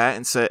leave it at that,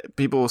 and say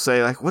people will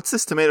say like, "What's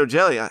this tomato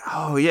jelly?"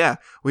 Oh yeah,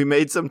 we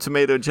made some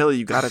tomato jelly.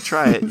 You gotta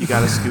try it. You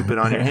gotta scoop it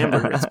on your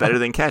hamburger. It's better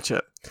than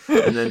ketchup.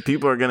 And then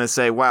people are gonna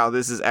say, "Wow,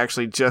 this is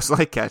actually just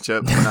like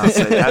ketchup." And I'll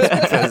say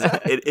that's because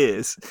it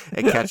is.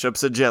 And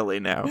ketchup's a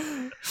jelly now.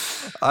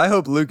 I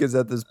hope Luke is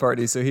at this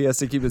party, so he has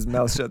to keep his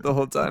mouth shut the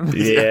whole time.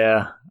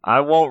 Yeah,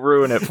 I won't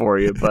ruin it for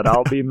you, but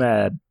I'll be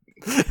mad.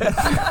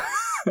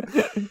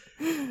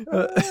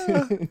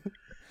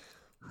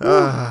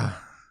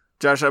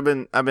 Josh, I've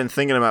been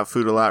thinking about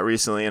food a lot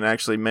recently, and I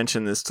actually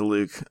mentioned this to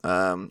Luke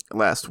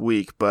last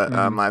week.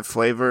 But my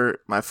flavor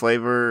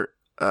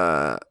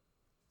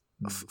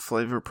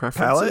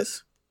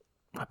preferences,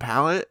 my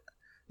palate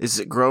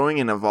is growing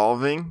and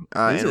evolving.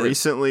 And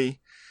recently,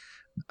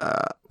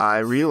 I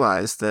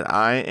realized that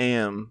I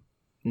am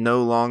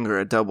no longer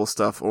a double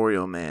stuffed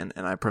Oreo man,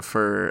 and I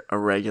prefer a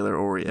regular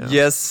Oreo.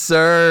 Yes,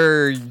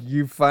 sir.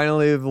 You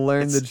finally have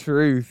learned the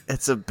truth.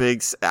 It's a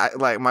big...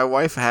 like, my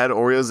wife had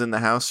Oreos in the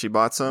house. She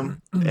bought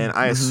some, and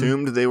I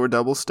assumed they were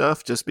double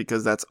stuffed just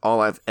because that's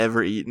all I've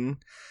ever eaten.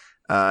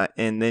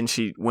 And then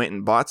she went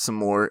and bought some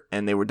more,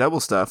 and they were double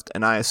stuffed,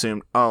 and I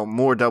assumed, oh,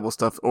 more double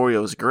stuffed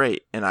Oreos,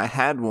 great. And I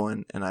had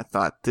one, and I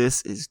thought,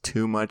 this is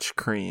too much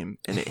cream.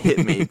 And it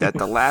hit me that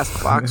the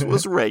last box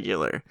was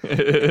regular.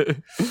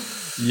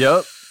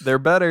 Yep, they're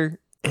better.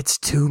 It's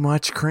too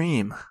much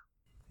cream.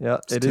 Yeah,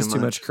 it is too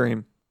much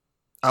cream.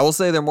 I will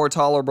say they're more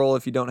tolerable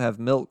if you don't have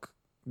milk.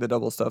 The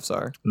double stuffs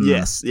are.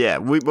 Yes, yeah.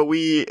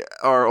 We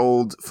are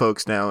old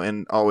folks now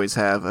and always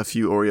have a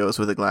few Oreos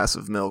with a glass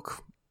of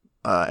milk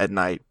at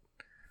night.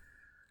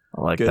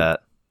 I like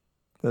that.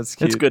 That's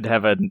cute. It's good to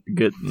have a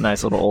good,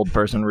 nice little old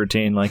person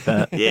routine like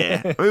that.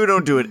 Yeah. We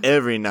don't do it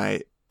every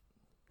night.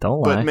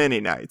 Don't lie. But many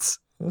nights.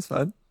 That's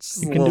fine.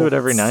 You can do it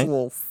every night. A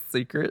little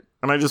secret.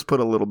 And I just put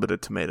a little bit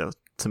of tomato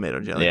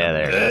jelly. Yeah,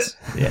 there it is.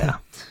 Yeah.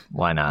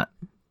 Why not?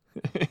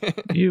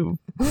 You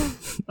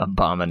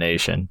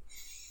abomination.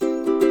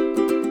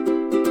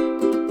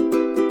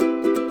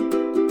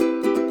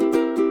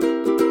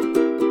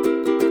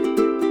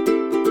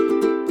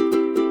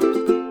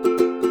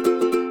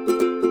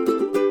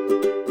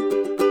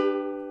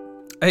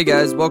 Hey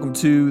guys, welcome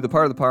to the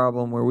part of the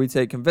problem where we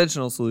take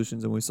conventional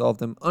solutions and we solve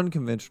them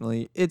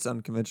unconventionally. It's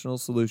Unconventional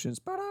Solutions.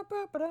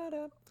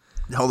 Ba-da-ba-ba-da-da.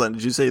 Hold on,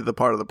 did you say the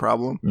part of the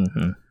problem?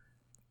 Mm-hmm.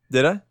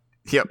 Did I?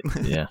 Yep.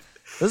 Yeah.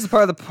 This is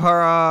part of the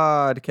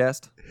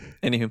podcast.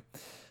 Anywho,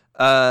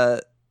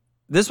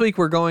 this week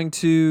we're going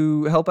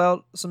to help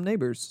out some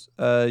neighbors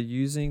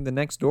using the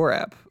Nextdoor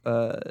app.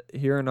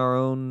 Here in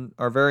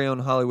our very own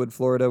Hollywood,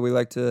 Florida, we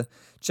like to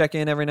check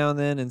in every now and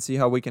then and see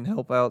how we can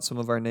help out some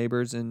of our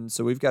neighbors. And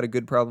so we've got a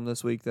good problem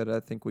this week that I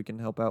think we can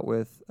help out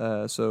with.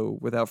 So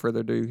without further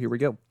ado, here we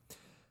go.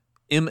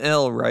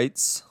 ML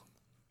writes,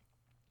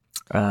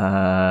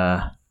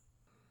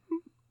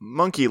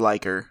 Monkey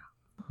liker.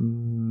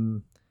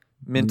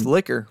 mint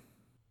liquor.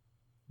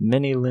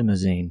 Mini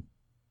limousine.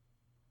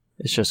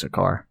 It's just a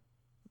car.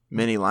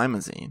 Mini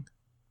limousine.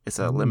 It's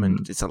a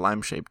It's a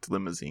lime-shaped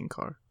limousine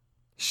car.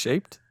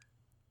 Shaped?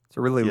 It's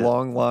a really Yeah.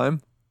 long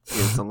lime.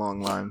 Yeah, it's a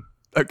long lime.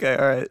 Okay,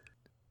 all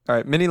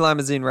right. Mini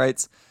Limousine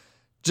writes,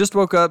 just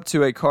woke up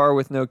to a car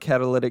with no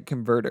catalytic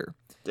converter.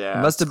 Yeah,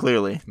 It must have-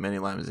 clearly mini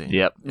limousine.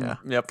 Yep. Yeah.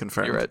 Yep,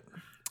 Confirmed. You're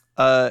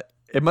right.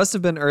 It must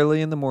have been early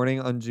in the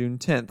morning on June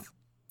 10th.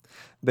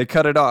 They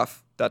cut it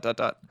off, ...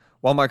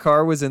 while my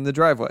car was in the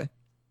driveway.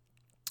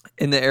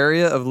 In the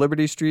area of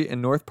Liberty Street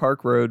and North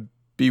Park Road,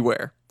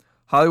 beware.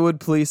 Hollywood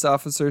police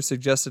officer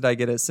suggested I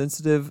get a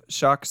sensitive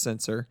shock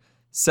sensor,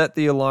 set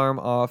the alarm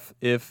off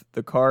if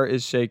the car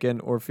is shaken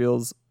or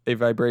feels a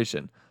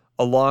vibration,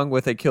 along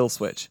with a kill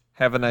switch.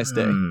 Have a nice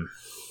day.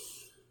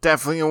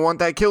 Definitely gonna want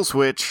that kill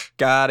switch.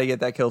 Gotta get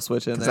that kill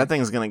switch in Because there. that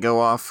thing's gonna go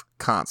off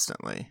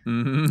constantly.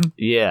 Mm-hmm.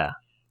 Yeah.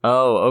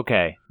 Oh,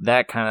 okay.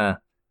 That kind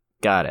of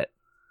got it.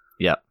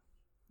 Yep.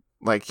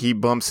 Like he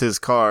bumps his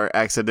car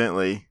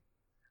accidentally.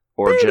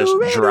 Or just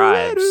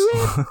drives.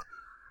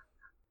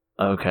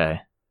 Okay.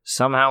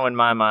 Somehow in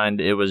my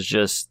mind, it was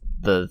just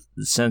the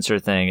sensor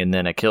thing and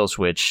then a kill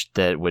switch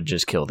that would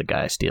just kill the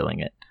guy stealing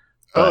it.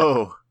 But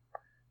Oh,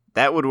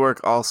 that would work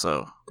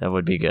also. that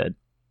would be good.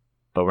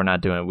 But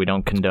we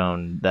don't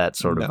condone that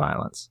sort of No.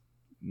 violence.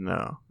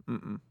 No.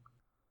 Mm-mm.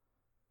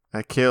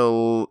 A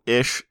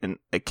kill-ish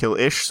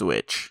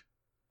switch.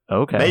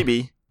 Okay.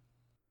 Maybe.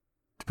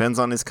 Depends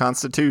on his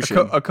constitution.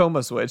 A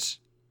coma switch.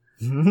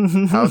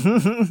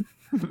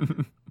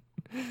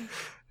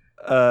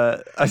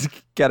 I just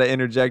gotta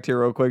interject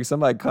here real quick.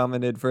 Somebody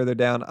commented further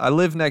down, I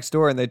live next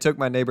door and they took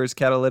my neighbor's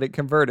catalytic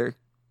converter.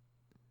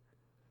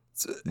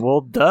 Well,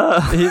 duh.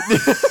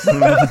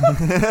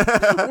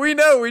 We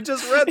know, we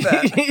just read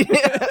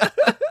that.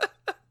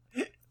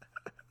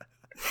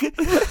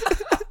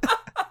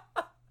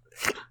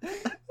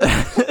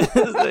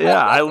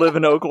 Yeah, I live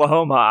in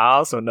Oklahoma. I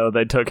also know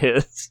they took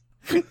his.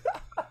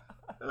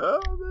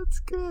 Oh, that's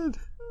good.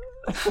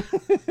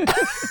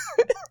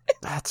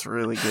 That's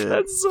really good.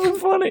 That's so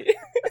funny.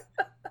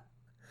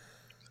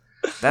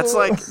 That's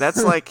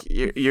like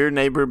your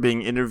neighbor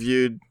being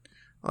interviewed,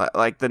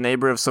 like the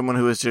neighbor of someone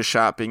who was just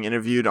shot being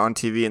interviewed on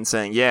TV and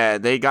saying, "Yeah,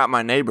 they got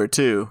my neighbor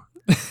too."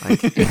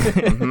 Like,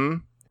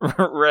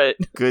 Right.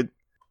 good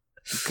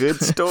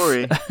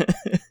story.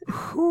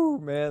 Whew,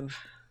 man.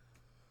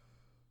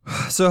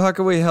 So how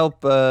can we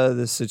help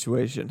this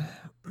situation?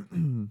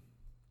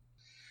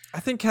 I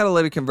think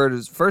catalytic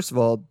converters, first of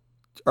all,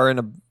 are in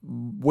a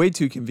way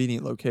too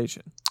convenient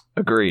location.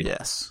 Agreed.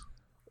 Yes.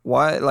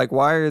 Why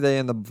are they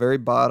in the very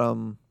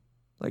bottom?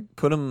 Like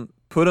put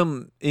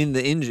them in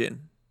the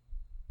engine.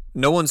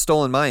 No one's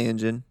stolen my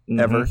engine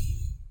ever.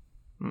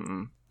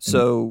 Mm-mm.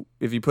 So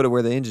if you put it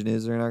where the engine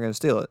is, they're not going to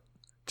steal it.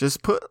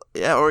 Just put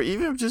or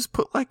even just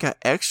put like an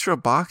extra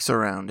box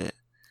around it.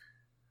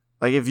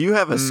 Like if you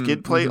have a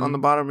skid plate on the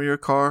bottom of your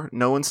car,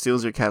 no one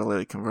steals your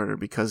catalytic converter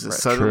because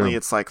suddenly True.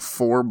 it's like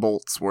 4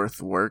 bolts worth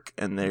of work,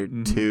 and they're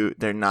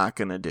not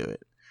gonna do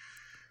it.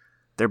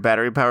 Their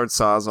battery powered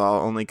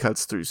Sawzall only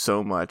cuts through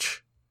so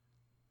much,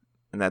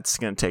 and that's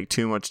gonna take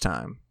too much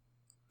time.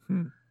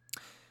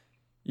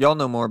 Y'all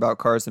know more about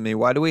cars than me.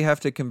 Why do we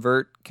have to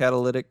convert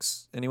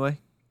catalytics anyway?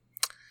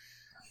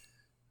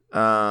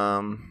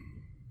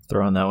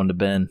 Throwing that one to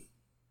Ben.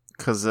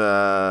 Cause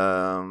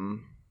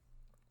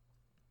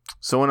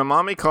so in a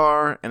mommy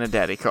car and a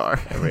daddy car.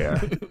 There we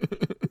are.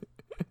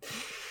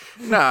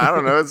 No, I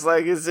don't know. It's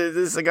like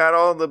it's got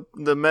all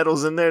the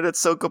metals in there that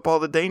soak up all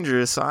the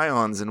dangerous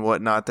ions and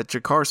whatnot that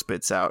your car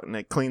spits out, and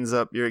it cleans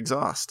up your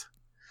exhaust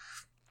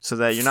so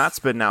that you're not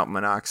spitting out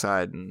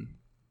monoxide and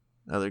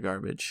other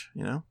garbage.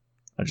 You know,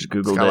 I just it's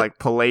Googled got it. like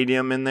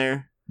palladium in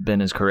there.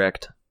 Ben is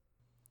correct.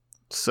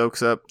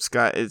 Soaks up.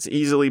 It's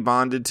easily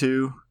bonded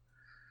to.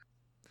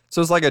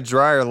 So it's like a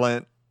dryer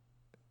lint.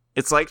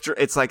 It's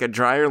like a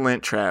dryer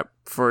lint trap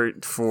for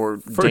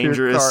your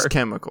dangerous car.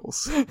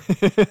 chemicals.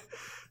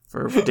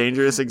 For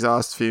dangerous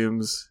exhaust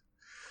fumes.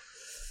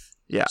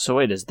 Yeah. So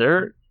wait, is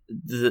there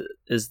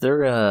is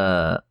there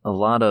a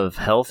lot of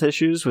health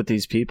issues with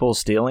these people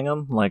stealing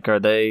them? Like, are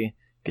they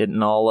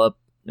getting all up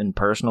and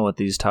personal with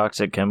these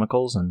toxic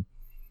chemicals? And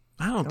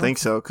I don't think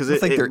so, because I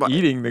think they're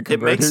eating the it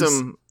converters. makes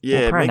them. Yeah,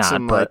 Well, it probably makes not,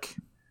 them but- like.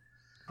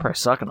 probably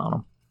sucking on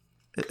them.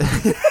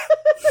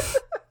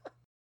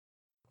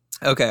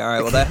 Okay, all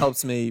right. Well, that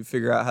helps me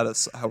figure out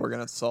how we're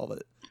gonna solve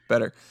it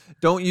better.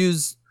 Don't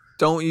use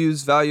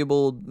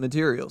valuable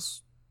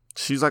materials.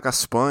 She's like a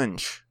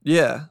sponge.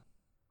 Yeah,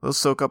 They'll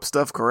soak up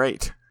stuff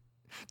great.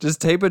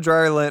 just tape a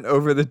dryer lint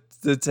over the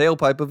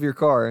tailpipe of your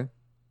car,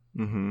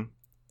 Mm-hmm.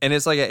 and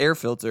it's like an air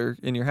filter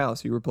in your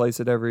house. You replace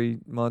it every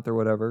month or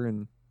whatever,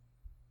 and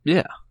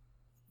Yeah.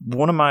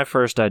 One of my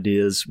first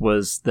ideas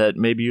was that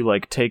maybe you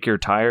like take your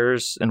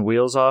tires and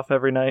wheels off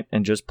every night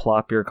and just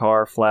plop your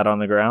car flat on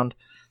the ground.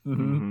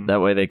 Mm-hmm. That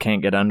way they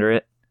can't get under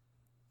it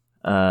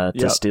to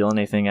Yep. steal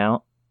anything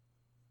out.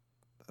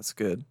 that's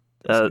good.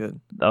 That's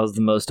good. That was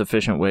the most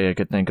efficient way I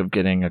could think of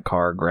getting a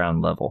car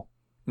ground level.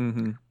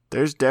 Mm-hmm.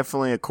 There's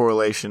definitely a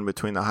correlation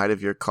between the height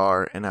of your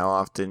car and how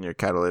often your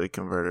catalytic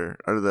converter,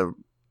 or the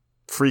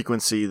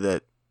frequency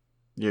that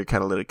your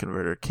catalytic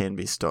converter can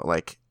be stolen.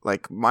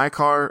 Like my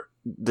car,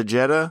 the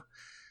Jetta,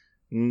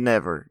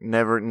 never,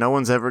 no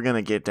one's ever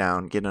gonna get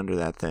under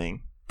that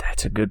thing.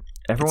 That's a good.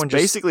 Everyone It's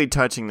just basically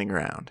touching the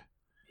ground.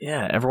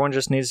 yeah. Everyone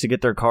just needs to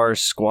get their cars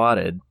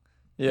squatted.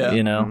 Yeah,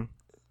 You know. Mhm.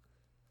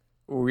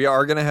 we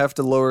are gonna have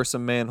to lower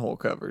some manhole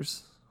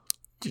covers.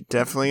 You're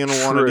definitely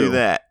gonna want to True. do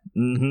that.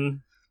 Mm-hmm.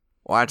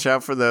 Watch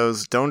out for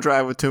those. Don't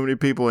drive with too many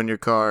people in your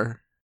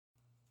car.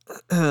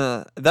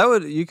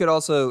 You could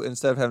also,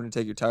 instead of having to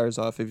take your tires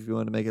off, if you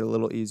want to make it a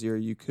little easier,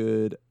 you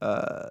could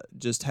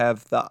just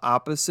have the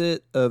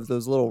opposite of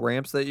those little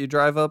ramps that you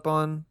drive up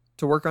on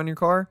to work on your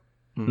car.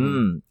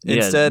 Mhm.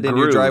 Instead, in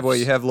your grooves. driveway,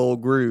 you have little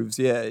grooves.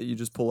 Yeah, you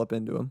just pull up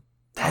into them.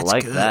 I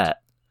like good. that.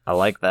 I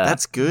like that.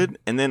 That's good.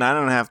 And then I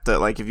don't have to,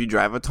 like, if you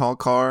drive a tall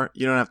car,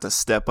 you don't have to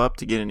step up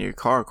to get into your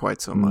car quite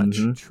so much.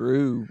 Mhm.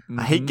 True.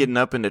 I hate Mhm. getting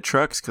up into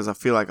trucks because I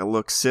feel like I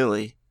look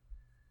silly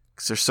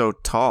because they're so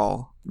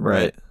tall.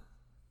 Right.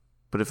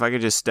 But if I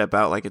could just step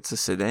out like it's a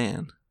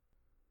sedan.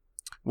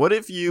 What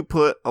if you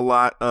put a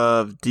lot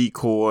of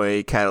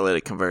decoy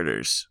catalytic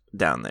converters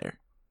down there?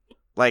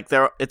 Like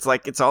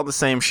it's all the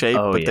same shape,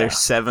 Oh, but yeah. there's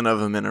 7 of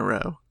them in a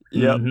row.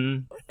 Yep.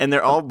 Mhm. And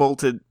they're all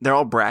bolted, they're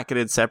all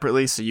bracketed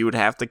separately, so you would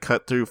have to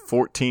cut through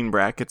 14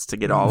 brackets to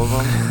get all of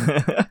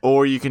them.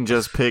 Or you can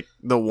just pick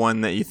the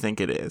one that you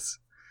think it is.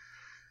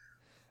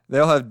 They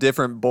all have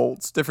different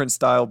bolts, different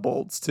style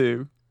bolts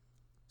too.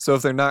 So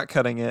if they're not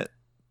cutting it,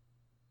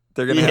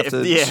 they're gonna have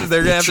to. Yeah,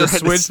 they're gonna have to try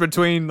to switch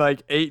between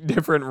like 8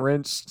 different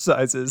wrench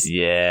sizes.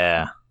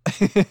 Yeah.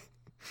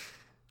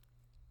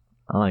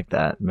 I like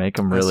that. Make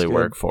them That's really good.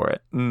 work for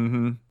it.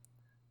 Mm-hmm.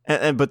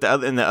 But the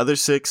other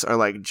 6 are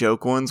like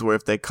joke ones where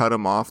if they cut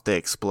them off, they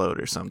explode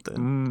or something.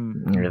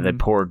 Mm-hmm. Or they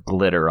pour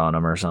glitter on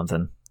them or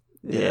something.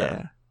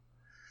 Yeah.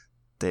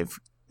 They've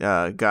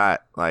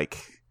got like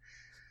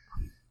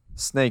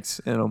Snakes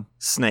in them.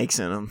 snakes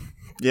in them.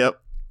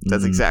 Yep.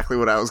 That's Mhm. exactly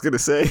what I was going to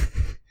say.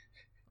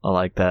 I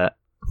like that.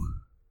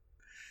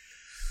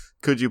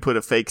 Could you put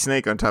a fake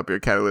snake on top of your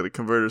catalytic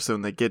converter so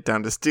when they get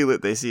down to steal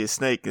it, they see a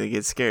snake and they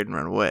get scared and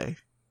run away?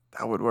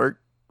 That would work.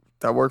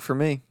 That worked for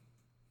me.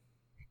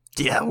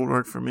 Yeah, it would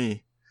work for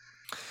me.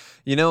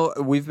 You know,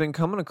 we've been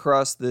coming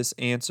across this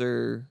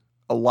answer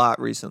a lot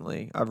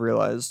recently. I've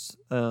realized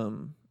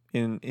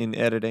in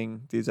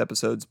editing these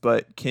episodes.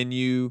 But can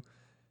you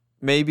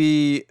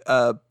maybe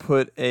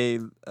put a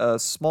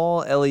small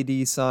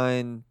LED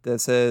sign that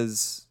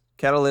says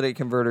catalytic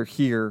converter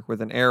here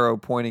with an arrow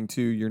pointing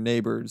to your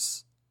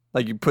neighbor's?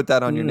 Like you put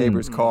that on your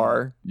neighbor's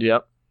car,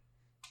 Yep.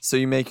 so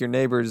you make your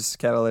neighbor's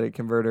catalytic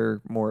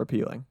converter more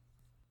appealing.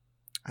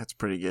 That's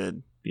pretty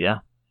good. Yeah.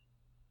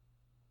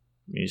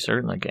 You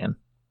certainly can.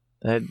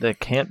 That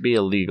can't be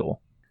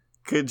illegal.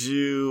 Could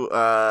you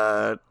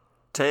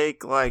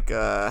take like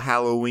a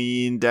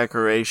Halloween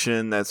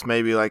decoration that's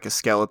maybe like a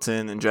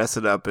skeleton and dress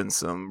it up in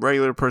some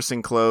regular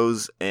person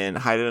clothes and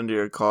hide it under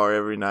your car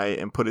every night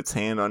and put its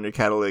hand on your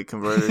catalytic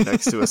converter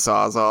next to a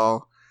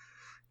Sawzall?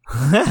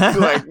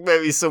 Like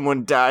maybe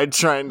someone died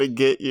trying to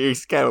get your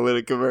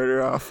catalytic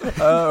converter off.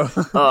 Oh,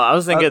 Oh, I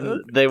was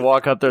thinking they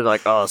walk up there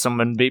like, oh,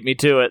 someone beat me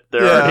to it.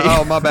 They're yeah. already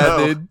Oh, my bad,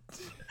 No. dude.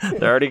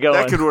 they're already going.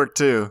 That could work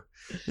too.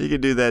 You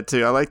could do that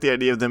too. I like the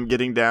idea of them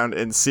getting down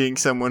and seeing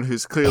someone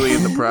who's clearly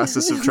in the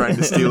process of trying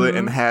to steal it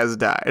and has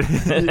died.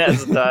 It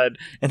has died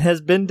and has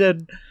been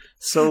dead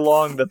so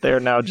long that they're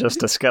now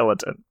just a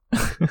skeleton.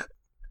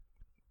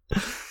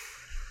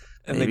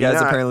 And the Maybe guy's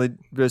not. apparently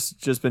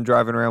just been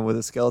driving around with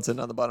a skeleton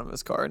on the bottom of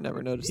his car and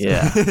never noticed it.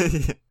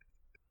 Yeah.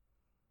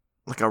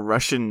 Like a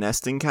Russian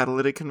nesting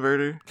catalytic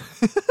converter.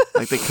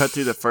 Like they cut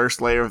through the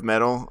first layer of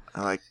metal.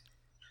 I'm like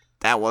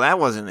that. Well, that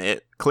wasn't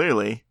it.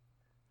 Clearly,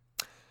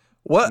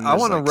 What? And I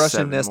there's want a like Russian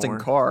 7 nesting more.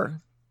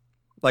 car.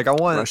 Like I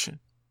want Russian.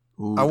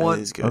 Ooh, I that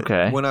want- is good.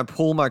 Okay. when I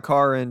pull my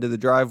car into the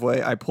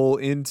driveway, I pull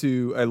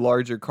into a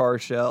larger car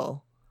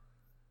shell.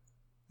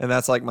 And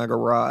that's like my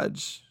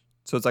garage.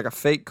 So it's like a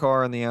fake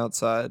car on the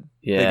outside.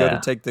 Yeah. They go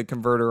to take the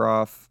converter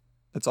off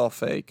It's all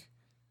fake.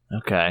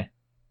 Okay.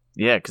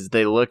 Yeah, because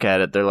they look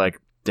at it, they're like,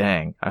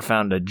 dang, I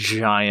found a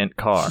giant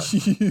car.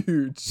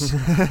 Huge.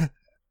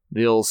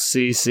 The old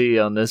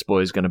CC on this boy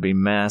is going to be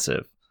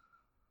massive.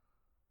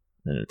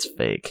 Then it's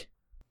fake.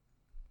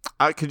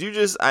 Could you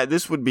just,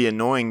 this would be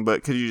annoying,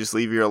 but could you just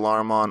leave your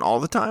alarm on all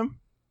the time?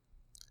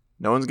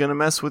 No one's going to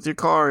mess with your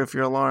car if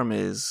your alarm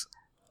is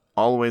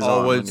always on.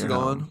 Always when you're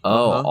on. home.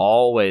 Oh,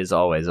 always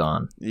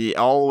on. Yeah,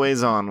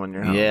 always on when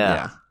you're home.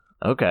 Yeah.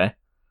 Okay.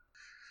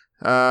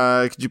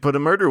 Could you put a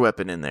murder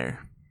weapon in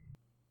there?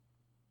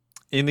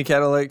 In the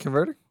catalytic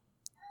converter?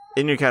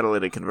 In your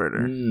catalytic converter.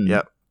 Mm.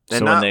 Yep. And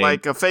So not when they-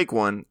 like a fake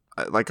one,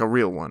 like a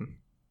real one.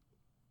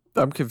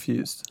 I'm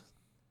confused.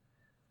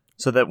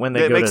 So that when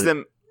they That go makes to...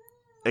 them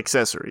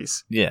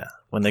accessories. Yeah.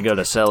 When they go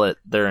to sell it,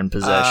 they're in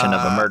possession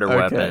of a murder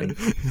okay. weapon.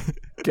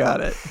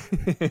 Got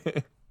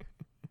it.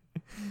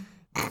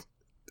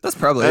 That's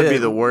probably That'd it. be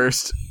the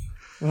worst.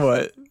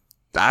 What?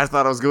 I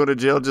thought I was going to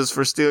jail just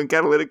for stealing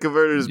catalytic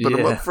converters, but I'm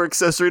Yeah. up for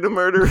accessory to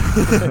murder.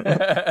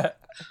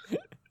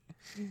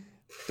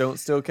 Don't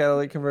steal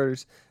catalytic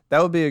converters.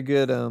 That would be a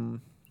good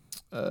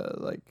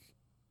like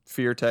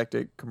fear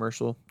tactic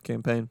commercial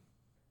campaign.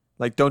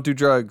 Like, don't do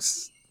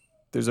drugs.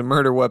 There's a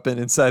murder weapon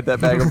inside that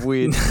bag of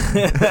weed.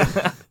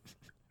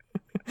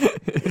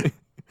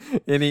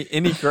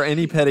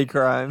 any petty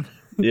crime,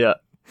 Yeah.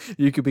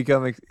 you could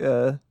become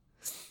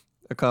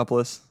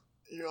accomplice.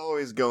 You're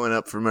always going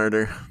up for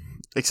murder.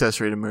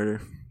 Accessory to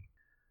murder.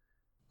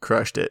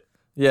 Crushed it.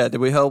 Yeah. Did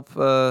we help?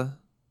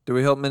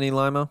 Mini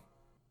Limo?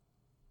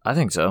 I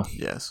think so.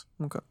 Yes.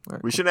 Okay. All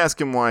right. We should ask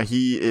him why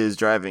he is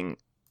driving.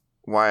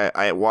 Why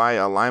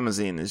a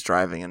limousine is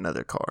driving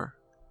another car.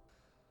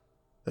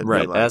 That'd be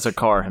Right. like- As a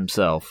car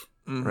himself.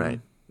 Mhm.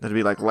 Right. That'd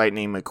be like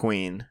Lightning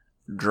McQueen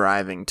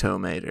driving Tow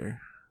Mater.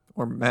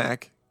 Or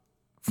Mac.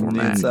 For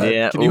Mac. inside.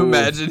 Yeah, Can you ooh.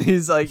 imagine?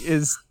 He's like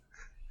his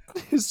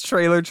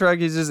trailer truck.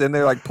 He's just in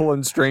there like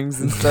pulling strings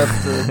and stuff.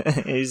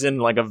 He's in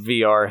like a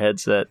VR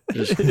headset,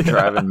 just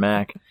driving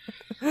Mac.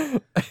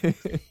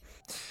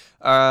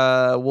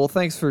 Well,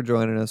 thanks for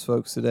joining us,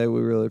 folks, today.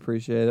 We really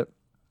appreciate it.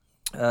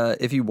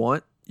 If you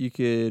want, you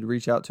could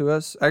reach out to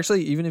us.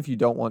 Actually, even if you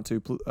don't want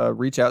to,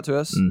 reach out to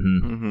us.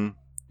 Mm-hmm. Mm-hmm.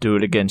 Do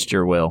it against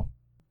your will.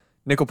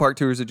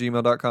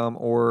 nickelparktours@gmail.com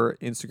or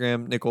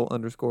Instagram,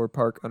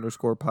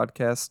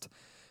 nickel_park_podcast.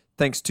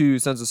 Thanks to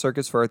Sons of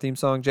Circus for our theme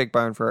song, Jake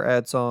Byron for our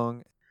ad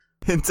song.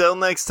 Until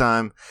next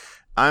time,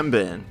 I'm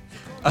Ben.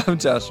 I'm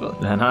Joshua.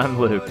 And I'm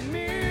Luke.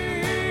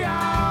 Me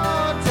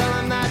out, tell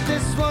 'em that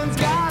this one's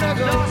gotta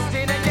go. Lost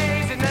in the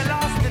days and they're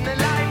lost in the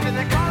life and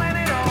they're calling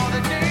it all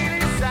the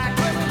daily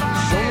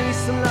sacrifice. Show me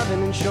some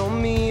loving and show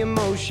me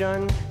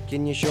emotion.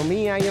 Can you show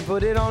me how you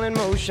put it all in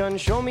motion?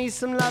 Show me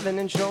some loving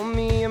and show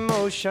me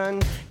emotion.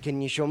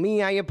 Can you show me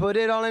how you put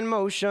it all in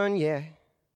motion? Yeah.